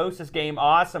Psygnosis game,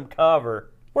 awesome cover.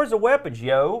 Where's the weapons,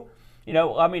 yo?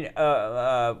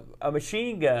 A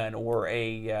machine gun or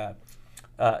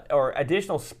or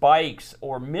additional spikes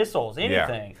or missiles,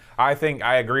 anything. Yeah.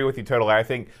 I agree with you totally. I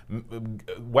think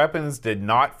weapons did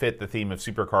not fit the theme of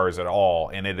Supercars at all,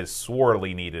 and it is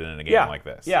sorely needed in a game like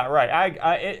this. Yeah, right.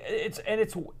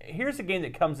 Here's a game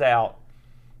that comes out,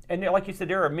 and like you said,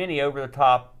 there are many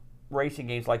over-the-top racing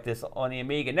games like this on the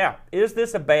Amiga. Now, is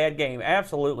this a bad game?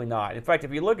 Absolutely not. In fact,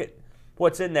 if you look at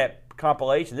what's in that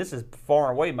compilation, this is far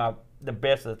and away the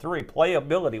best of the 3,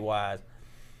 playability-wise.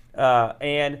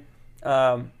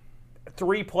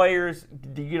 3 players,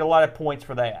 you get a lot of points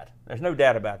for that. There's no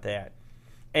doubt about that.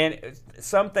 And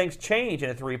some things change in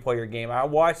a 3-player game. I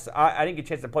didn't get a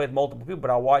chance to play with multiple people,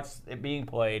 but I watched it being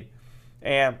played.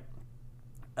 And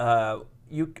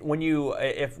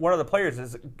if one of the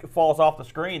players falls off the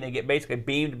screen, they get basically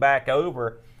beamed back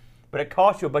over, but it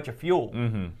costs you a bunch of fuel.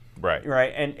 Right.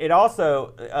 Right. And it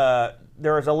also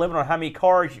there is a limit on how many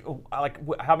cars,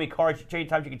 how many cars,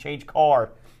 times you can change cars.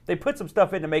 They put some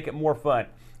stuff in to make it more fun.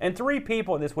 And 3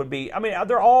 people in this would be, I mean,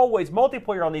 they're always,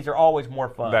 multiplayer on these are always more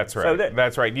fun. That's right. So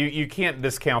That's right. You can't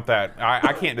discount that.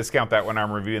 I can't discount that when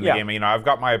I'm reviewing the game. You know, I've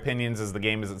got my opinions as the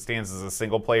game as it stands as a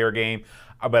single player game,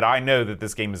 but I know that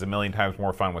this game is a million times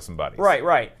more fun with some buddies.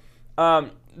 Right.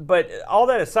 But all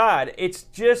that aside,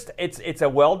 it's a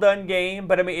well done game,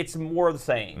 but I mean, it's more of the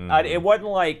same. It wasn't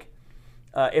like,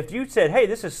 if you said, hey,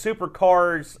 this is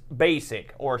Supercars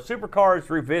Basic or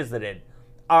Supercars Revisited,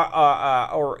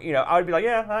 or you know, I would be like,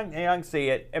 yeah, I can see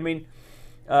it. I mean,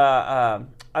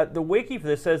 the wiki for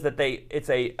this says that it's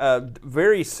a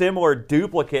very similar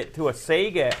duplicate to a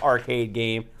Sega arcade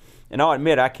game, and I'll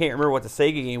admit I can't remember what the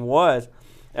Sega game was.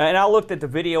 And I looked at the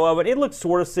video of it. It looked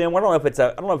sort of similar. I don't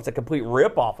know if it's a complete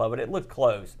rip off of it. It looked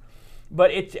close,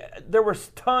 but there were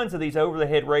tons of these over the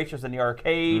head racers in the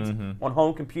arcades on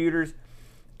home computers,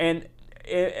 and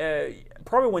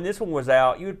probably when this one was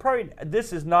out,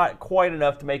 this is not quite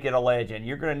enough to make it a legend.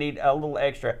 You're going to need a little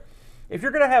extra. If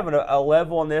you're going to have a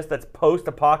level on this that's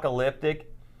post-apocalyptic,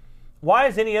 why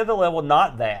is any other level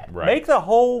not that? Right. Make the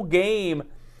whole game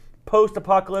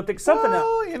post-apocalyptic.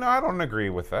 Well, you know, I don't agree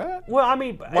with that. Well, I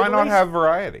mean, why not have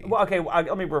variety? Well, okay,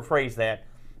 let me rephrase that.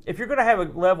 If you're going to have a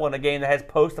level in a game that has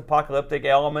post-apocalyptic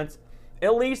elements,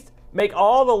 at least make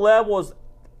all the levels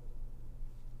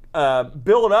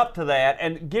build up to that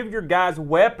and give your guys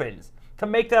weapons to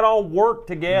make that all work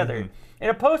together. In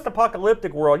a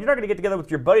post-apocalyptic world, you're not going to get together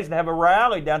with your buddies and have a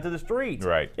rally down to the streets.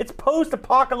 Right. It's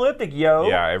post-apocalyptic, yo.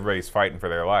 Yeah, everybody's fighting for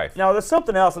their life. Now, there's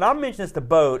something else, and I mentioned this to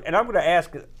Boat, and I'm going to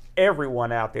ask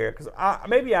everyone out there, because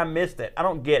maybe I missed it. I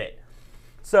don't get it.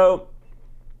 So,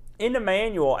 in the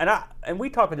manual, and we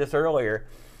talked about this earlier,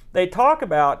 they talk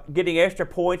about getting extra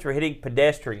points for hitting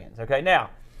pedestrians. Okay, now,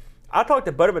 I talked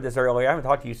to Bud about this earlier. I haven't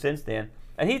talked to you since then.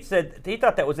 And he said he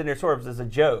thought that was in there sort of as a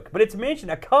joke. But it's mentioned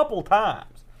a couple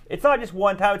times. It's not just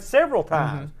one time, it's several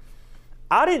times.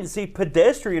 I didn't see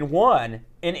pedestrian 1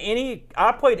 in any.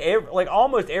 I played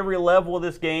almost every level of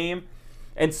this game.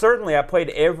 And certainly I played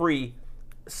every,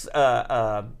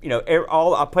 I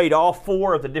played all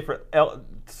 4 of the different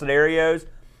scenarios.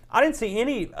 I didn't see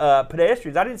any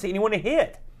pedestrians. I didn't see anyone to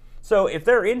hit. So if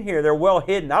they're in here, they're well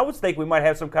hidden. I would think we might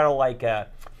have some kind of like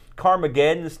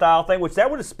Carmageddon style thing, which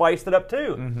that would have spiced it up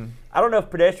too. I don't know if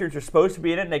pedestrians are supposed to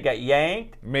be in it and they got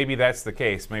yanked. Maybe that's the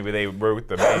case. Maybe they wrote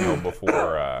the manual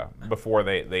before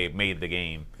they made the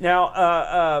game.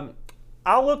 Now,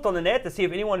 I looked on the net to see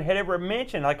if anyone had ever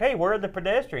mentioned, like, hey, where are the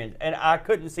pedestrians? And I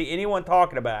couldn't see anyone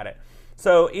talking about it.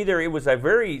 So either it was a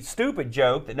very stupid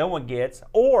joke that no one gets,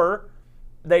 or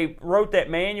they wrote that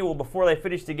manual before they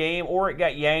finished the game, or it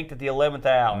got yanked at the 11th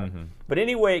hour. But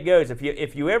anyway it goes,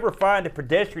 if you ever find a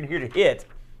pedestrian here to hit,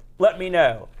 let me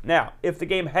know. Now, if the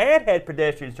game had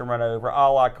pedestrians to run over,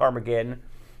 a la Carmageddon,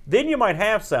 then you might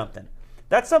have something.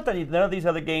 That's something none of these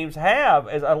other games have,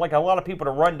 is like a lot of people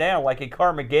to run down, like a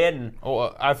Carmageddon.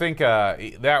 Well, I think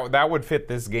that would fit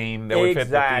this game. That would fit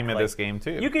the theme of this game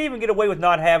too. You could even get away with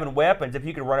not having weapons if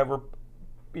you could run over,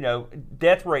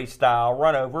 death race style,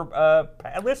 run over.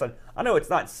 Listen, I know it's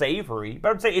not savory, but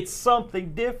I'm saying it's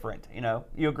something different.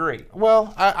 You agree?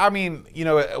 Well, I mean,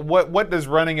 what does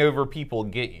running over people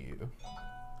get you?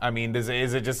 I mean, is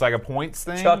it just like a points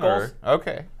thing? Chuckles.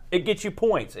 Okay. It gets you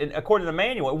points, and according to the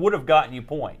manual, it would have gotten you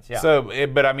points. Yeah. So,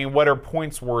 but I mean, what are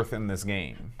points worth in this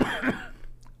game?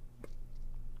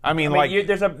 I mean,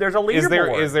 there's a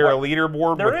leaderboard. Is there a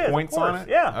leaderboard with points on it?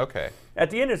 Yeah. Okay.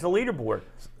 At the end, there's a leaderboard.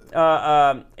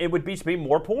 It would be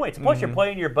more points. Plus, you're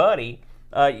playing your buddy.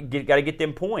 You got to get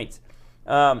them points.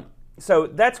 So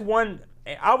that's one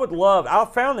I would love. I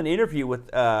found an interview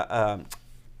with the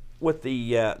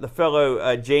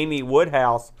fellow Jamie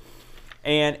Woodhouse,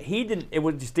 and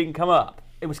just didn't come up.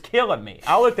 It was killing me.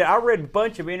 I read a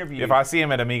bunch of interviews. If I see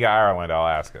him at Amiga Ireland, I'll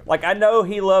ask him. Like, I know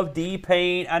he loved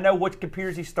D-Paint. I know which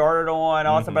computers he started on,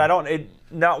 also, but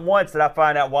not once did I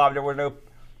find out why there were no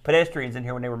pedestrians in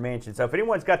here when they were mentioned. So if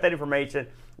anyone's got that information,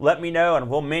 let me know, and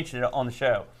we'll mention it on the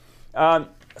show.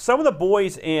 Some of the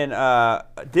boys in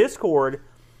Discord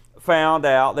found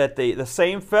out that the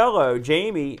same fellow,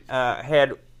 Jamie,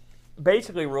 had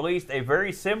basically released a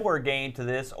very similar game to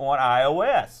this on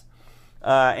iOS.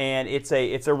 And it's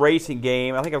a racing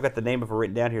game. I think I've got the name of it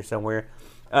written down here somewhere.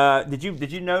 Did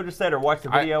you notice that or watch the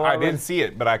video? I didn't see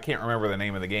it, but I can't remember the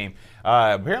name of the game.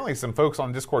 Apparently, some folks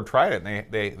on Discord tried it,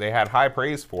 and they had high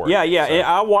praise for it. Yeah. So.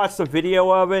 I watched the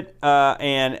video of it,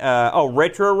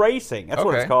 Retro Racing. That's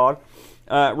what it's called.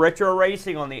 Retro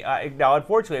Racing on the. Now,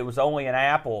 unfortunately, it was only an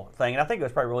Apple thing, and I think it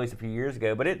was probably released a few years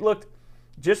ago. But it looked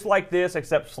just like this,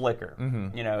 except slicker.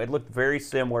 It looked very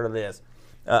similar to this.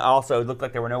 Also, it looked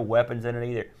like there were no weapons in it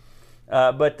either.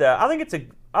 But I think it's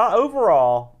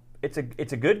overall, it's a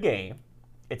good game.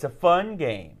 It's a fun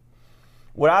game.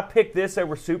 Would I pick this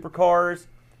over Supercars?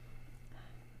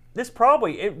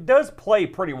 It does play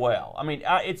pretty well. I mean,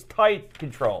 it's tight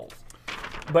controls.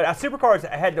 But Supercars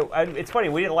had to. It's funny,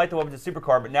 we didn't like the weapons in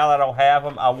Supercar, but now that I don't have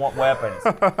them, I want weapons.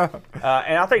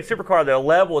 And I think Supercar, the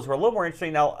levels were a little more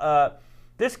interesting. Now,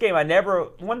 this game,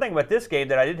 one thing about this game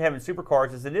that I didn't have in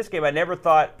Supercars is in this game, I never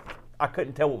thought I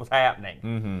couldn't tell what was happening.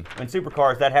 In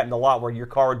Supercars, that happened a lot, where your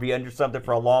car would be under something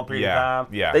for a long period of time.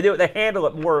 Yeah. They handle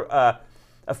it more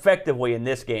effectively in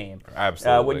this game.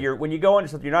 Absolutely. When you go into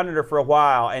something, you're not under it for a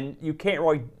while, and you can't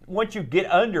really. Once you get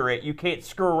under it, you can't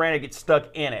screw around and get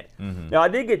stuck in it. Now, I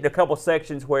did get in a couple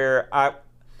sections where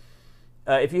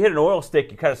if you hit an oil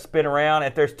stick, you kind of spin around.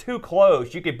 If there's too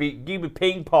close, you could be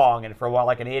ping ponging for a while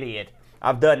like an idiot.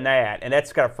 I've done that, and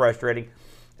that's kind of frustrating.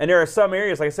 And there are some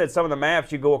areas, like I said, some of the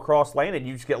maps you go across land and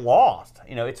you just get lost.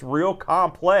 It's real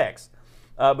complex.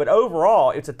 But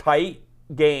overall, it's a tight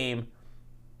game,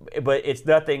 but it's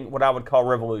nothing what I would call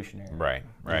revolutionary.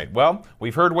 Right. Well,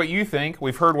 we've heard what you think.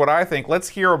 We've heard what I think. Let's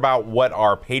hear about what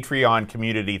our Patreon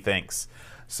community thinks.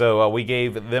 So we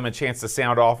gave them a chance to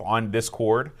sound off on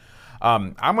Discord.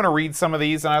 I'm going to read some of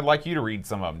these, and I'd like you to read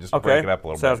some of them, just to break it up a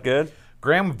little bit. Sounds good.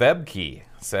 Graham Vebke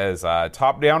says,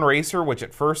 top-down racer, which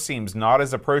at first seems not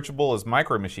as approachable as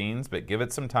Micro Machines, but give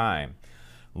it some time.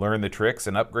 Learn the tricks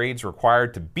and upgrades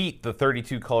required to beat the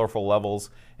 32 colorful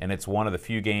levels, and it's one of the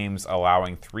few games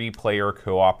allowing 3-player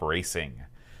co-op racing.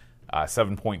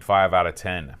 7.5 out of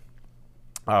 10.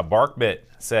 Barkbit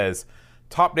says,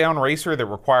 top-down racer that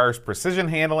requires precision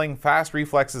handling, fast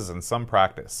reflexes, and some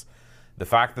practice. The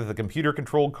fact that the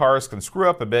computer-controlled cars can screw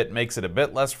up a bit makes it a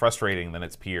bit less frustrating than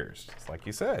its peers. It's like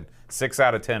you said, 6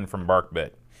 out of 10 from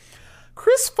Barkbit.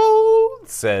 Chris Fold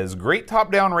says, great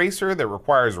top-down racer that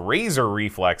requires razor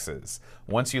reflexes.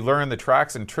 Once you learn the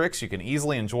tracks and tricks, you can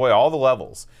easily enjoy all the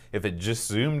levels. If it just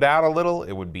zoomed out a little,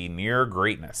 it would be near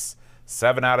greatness.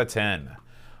 7 out of 10.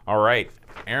 All right,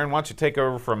 Aaron, why don't you take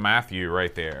over from Matthew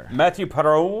right there? Matthew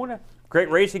Perrone. Great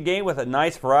racing game with a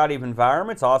nice variety of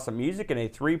environments, awesome music, and a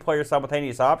 3-player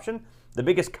simultaneous option. The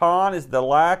biggest con is the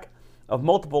lack of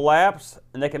multiple laps,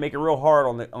 and they can make it real hard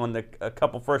on the a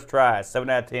couple first tries. 7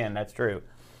 out of 10, that's true.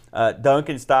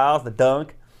 Duncan Styles, the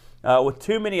dunk. With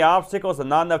too many obstacles and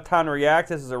not enough time to react,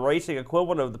 this is a racing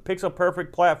equivalent of the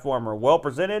pixel-perfect platformer. Well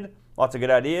presented, lots of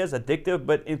good ideas, addictive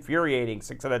but infuriating.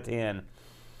 6 out of 10.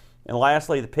 And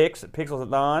lastly, the Pixels at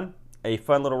Dawn, a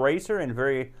fun little racer and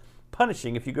very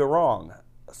punishing if you go wrong.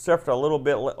 Suffered a little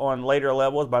bit on later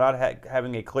levels by not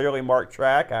having a clearly marked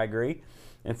track, I agree,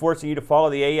 and forcing you to follow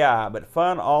the AI, but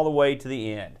fun all the way to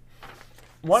the end.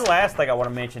 One last thing I want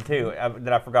to mention, too,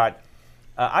 that I forgot.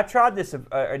 I tried this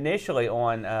initially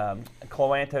on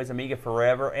Cloanto's Amiga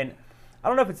Forever, and I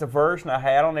don't know if it's a version I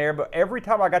had on there, but every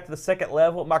time I got to the second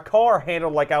level, my car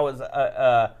handled like I was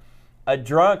a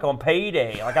drunk on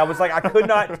payday. Like I could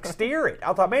not steer it.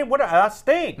 I thought, man, I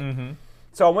stink. Mm-hmm.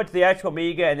 So I went to the actual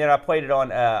Amiga, and then I played it on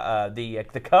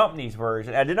the company's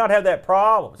version. I did not have that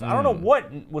problem. So I don't know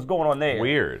what was going on there.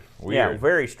 Weird. Yeah,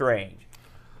 very strange.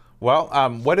 Well,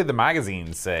 what did the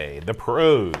magazine say? The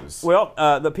pros. Well,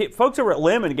 the folks over at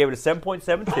Lemon gave it a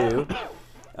 7.72.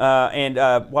 And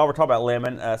while we're talking about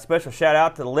Lemon, special shout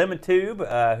out to the Lemon Tube,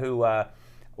 who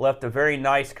left a very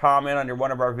nice comment under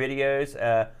one of our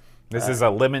videos. This is a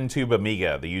Lemon Tube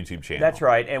Amiga, the YouTube channel. That's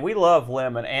right, and we love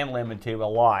Lemon and Lemon Tube a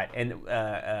lot, and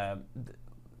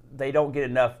they don't get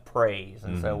enough praise,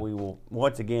 and so we will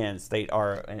once again state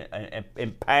our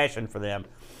passion for them.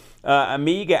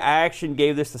 Amiga Action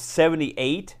gave this a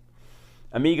 78.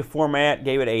 Amiga Format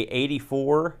gave it a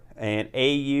 84, and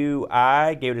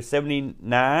AUI gave it a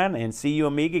 79, and CU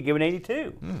Amiga gave it an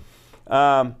 82.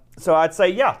 So I'd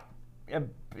say, yeah,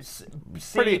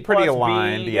 C pretty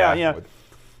aligned. B, yeah.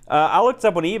 I looked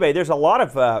up on eBay. There's a lot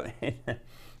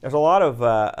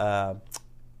of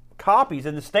copies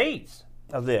in the States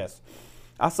of this.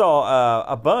 I saw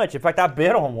a bunch. In fact, I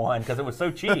bid on one because it was so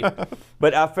cheap.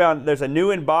 But I found there's a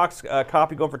new in-box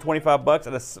copy going for $25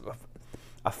 and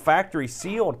a factory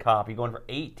sealed copy going for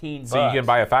 $18. So you can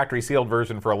buy a factory sealed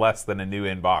version for less than a new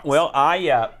in-box. Well,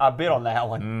 I bid on that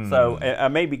one, so I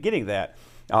may be getting that.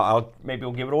 Maybe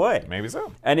we'll give it away. Maybe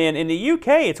so. And then in the UK,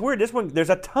 it's weird. This one, there's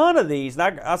a ton of these.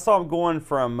 And I saw them going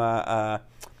from for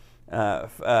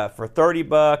 $30,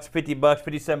 $50,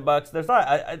 $57. There's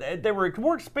not. They were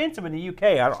more expensive in the UK.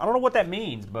 I don't know what that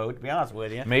means, Bo. To be honest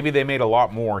with you. Maybe they made a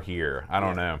lot more here. I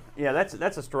don't know. Yeah,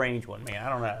 that's a strange one, man. I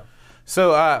don't know.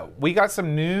 So we got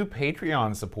some new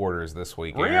Patreon supporters this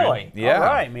week. Aaron. Really? Yeah. All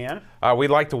right, man. We'd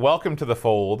like to welcome to the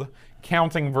fold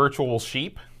Counting Virtual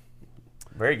Sheep,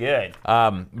 Very good.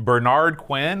 Bernard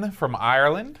Quinn from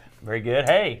Ireland. Very good.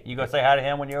 Hey, you gonna say hi to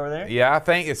him when you're over there?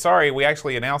 Yeah, sorry, we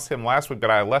actually announced him last week, but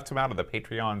I left him out of the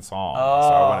Patreon song, so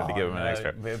I wanted to give him an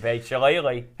extra.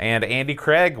 Shillelagh. And Andy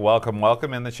Craig, welcome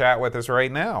in the chat with us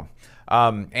right now.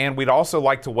 And we'd also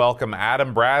like to welcome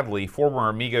Adam Bradley, former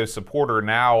Amigos supporter,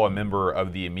 now a member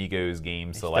of the Amigos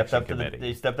Game Selection Committee.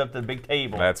 He stepped up to the big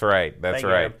table. That's right. That's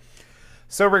Thank right. you.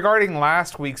 So regarding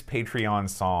last week's Patreon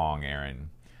song, Aaron,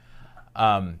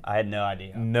 I had no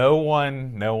idea. no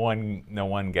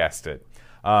one guessed it.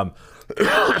 I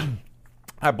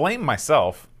blame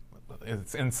myself.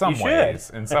 It's in some You ways.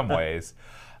 should. In some ways,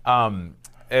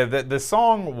 the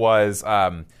song was.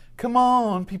 Come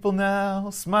on, people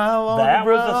now, smile on That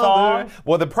your was the brother. song?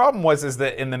 Well, the problem is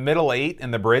that in the middle 8,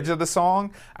 in the bridge of the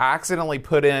song, I accidentally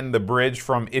put in the bridge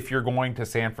from "If You're Going to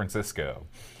San Francisco."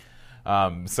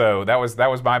 So that was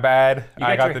my bad. You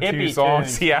I got your the two hippie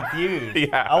songs. tunes Yeah, confused.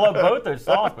 yeah. I love both those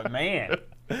songs, but man,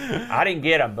 I didn't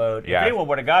get them both. Yeah. If anyone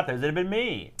would have got those, it'd have been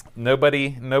me.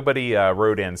 Nobody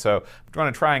wrote in, so I'm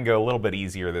going to try and go a little bit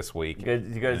easier this week. You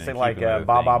going to sing keep like it with the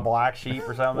Baba theme. Black Sheep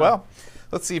or something? Well,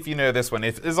 let's see if you know this one.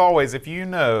 As always, if you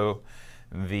know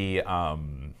the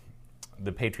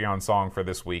Patreon song for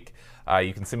this week,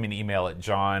 you can send me an email at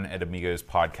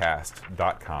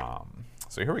john@amigospodcast.com.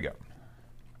 So here we go.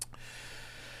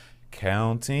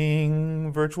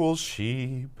 Counting Virtual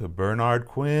Sheep, Bernard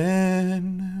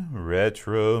Quinn,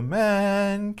 Retro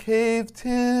Man, Cave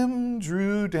Tim,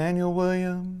 Drew Daniel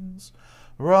Williams,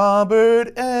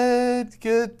 Robert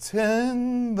Edgerton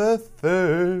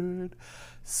III,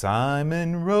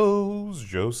 Simon Rose,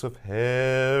 Joseph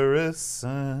Harrison,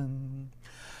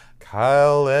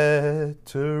 Kyle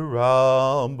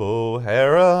Etterab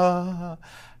O'Hara,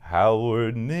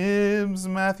 Howard Nibbs,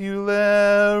 Matthew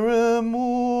Larimore,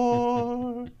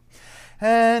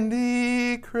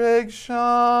 Andy Craig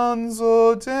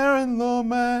Shanzo, Darren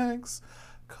Lomax,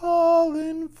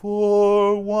 Colin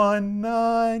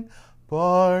 419,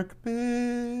 Bark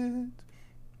Bit,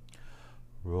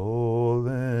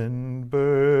 Roland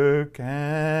Burke,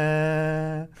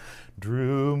 and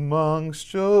Drew Monks,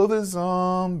 Joe the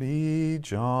Zombie,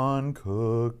 John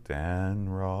Cook, Dan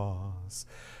Ross,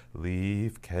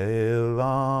 Leaf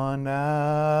Kalon,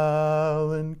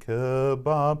 Alan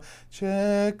Kebab,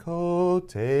 Checote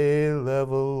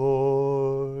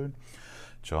Levelord,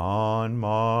 John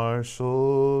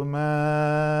Marshall, Matthew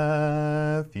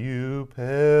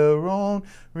Perron,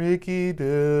 Ricky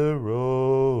DeRocher,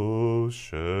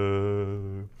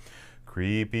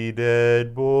 Creepy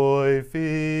Dead Boy,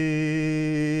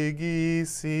 Figgy,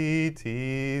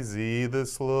 CTZ, The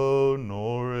Slow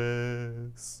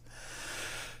Norris,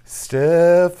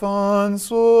 Stefan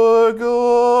Sorgord,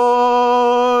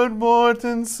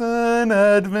 Mortensen,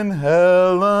 Edvin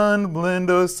Helland,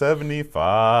 Blindo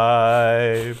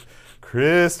 75,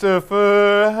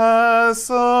 Christopher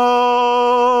Hassel,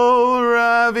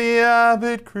 Ravi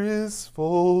Abbott, Chris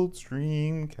Foltz,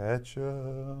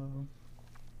 Dreamcatcher,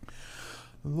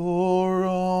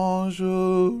 Laurent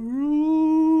Giroux,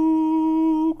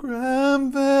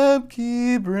 Graham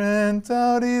Vebke, Brent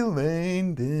Dowdy,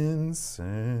 Lane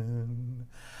Dinson,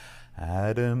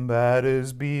 Adam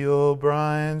Battersby,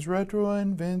 O'Brien's Retro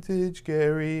and Vintage,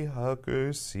 Gary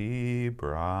Hucker, C.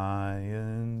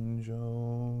 Brian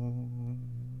Jones,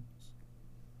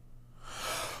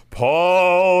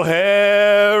 Paul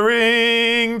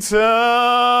Harrington,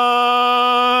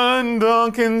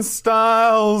 Duncan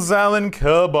Stiles, Alan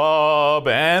Kebab,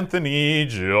 Anthony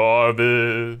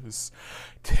Jarvis,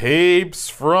 Tapes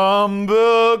from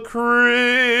the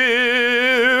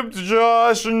Crypt,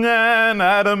 Josh Nan,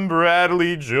 Adam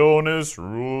Bradley, Jonas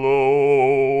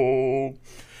Rulo,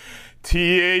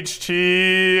 THT,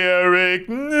 Eric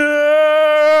Nelson,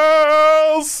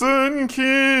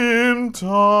 Kim,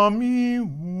 Tommy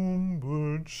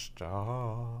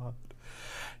Wumberstadt,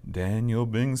 Daniel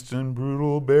Bingston,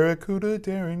 Brutal Barracuda,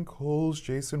 Darren Coles,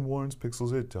 Jason Warren's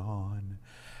Pixels at Dawn,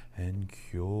 and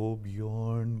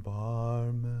Kjolbjorn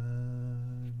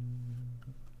Barman.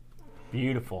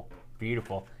 Beautiful,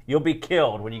 beautiful. You'll be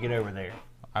killed when you get over there.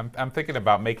 I'm thinking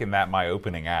about making that my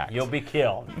opening act. You'll be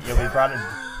killed. You'll be brought in.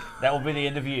 That will be the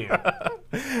end of you.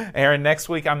 Aaron, next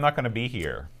week I'm not going to be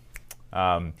here.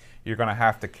 You're going to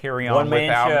have to carry on One-man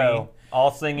without show. me.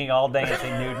 All singing, all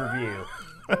dancing, nude review.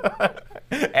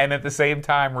 And at the same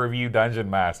time, review Dungeon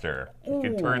Master. You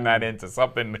can turn that into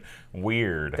something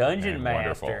weird. Dungeon and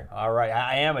Master. wonderful. All right,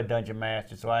 I am a Dungeon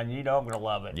Master, so you know I'm going to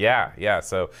love it. Yeah.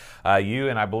 So you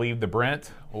and I believe the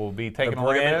Brent will be taking a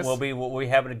look at this. We'll be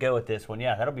having to go with this one.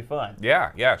 Yeah, that'll be fun.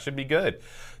 Yeah, should be good.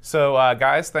 So,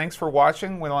 guys, thanks for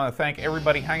watching. We want to thank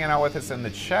everybody hanging out with us in the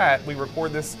chat. We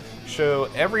record this show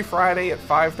every Friday at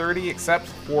 5:30, except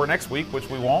for next week, which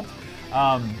we won't.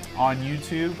 On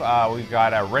YouTube, we've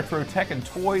got Retro Tech and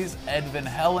Toys, Ed Van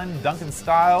Helen, Duncan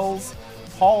Styles,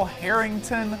 Paul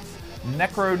Harrington,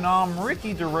 Necronom,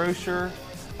 Ricky DeRocher,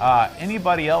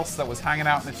 anybody else that was hanging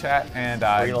out in the chat. And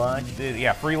Free lunch.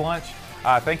 Free lunch.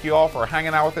 Thank you all for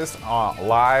hanging out with us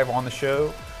live on the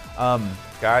show.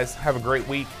 Guys, have a great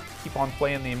week. Keep on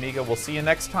playing the Amiga. We'll see you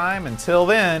next time. Until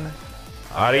then,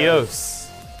 adios.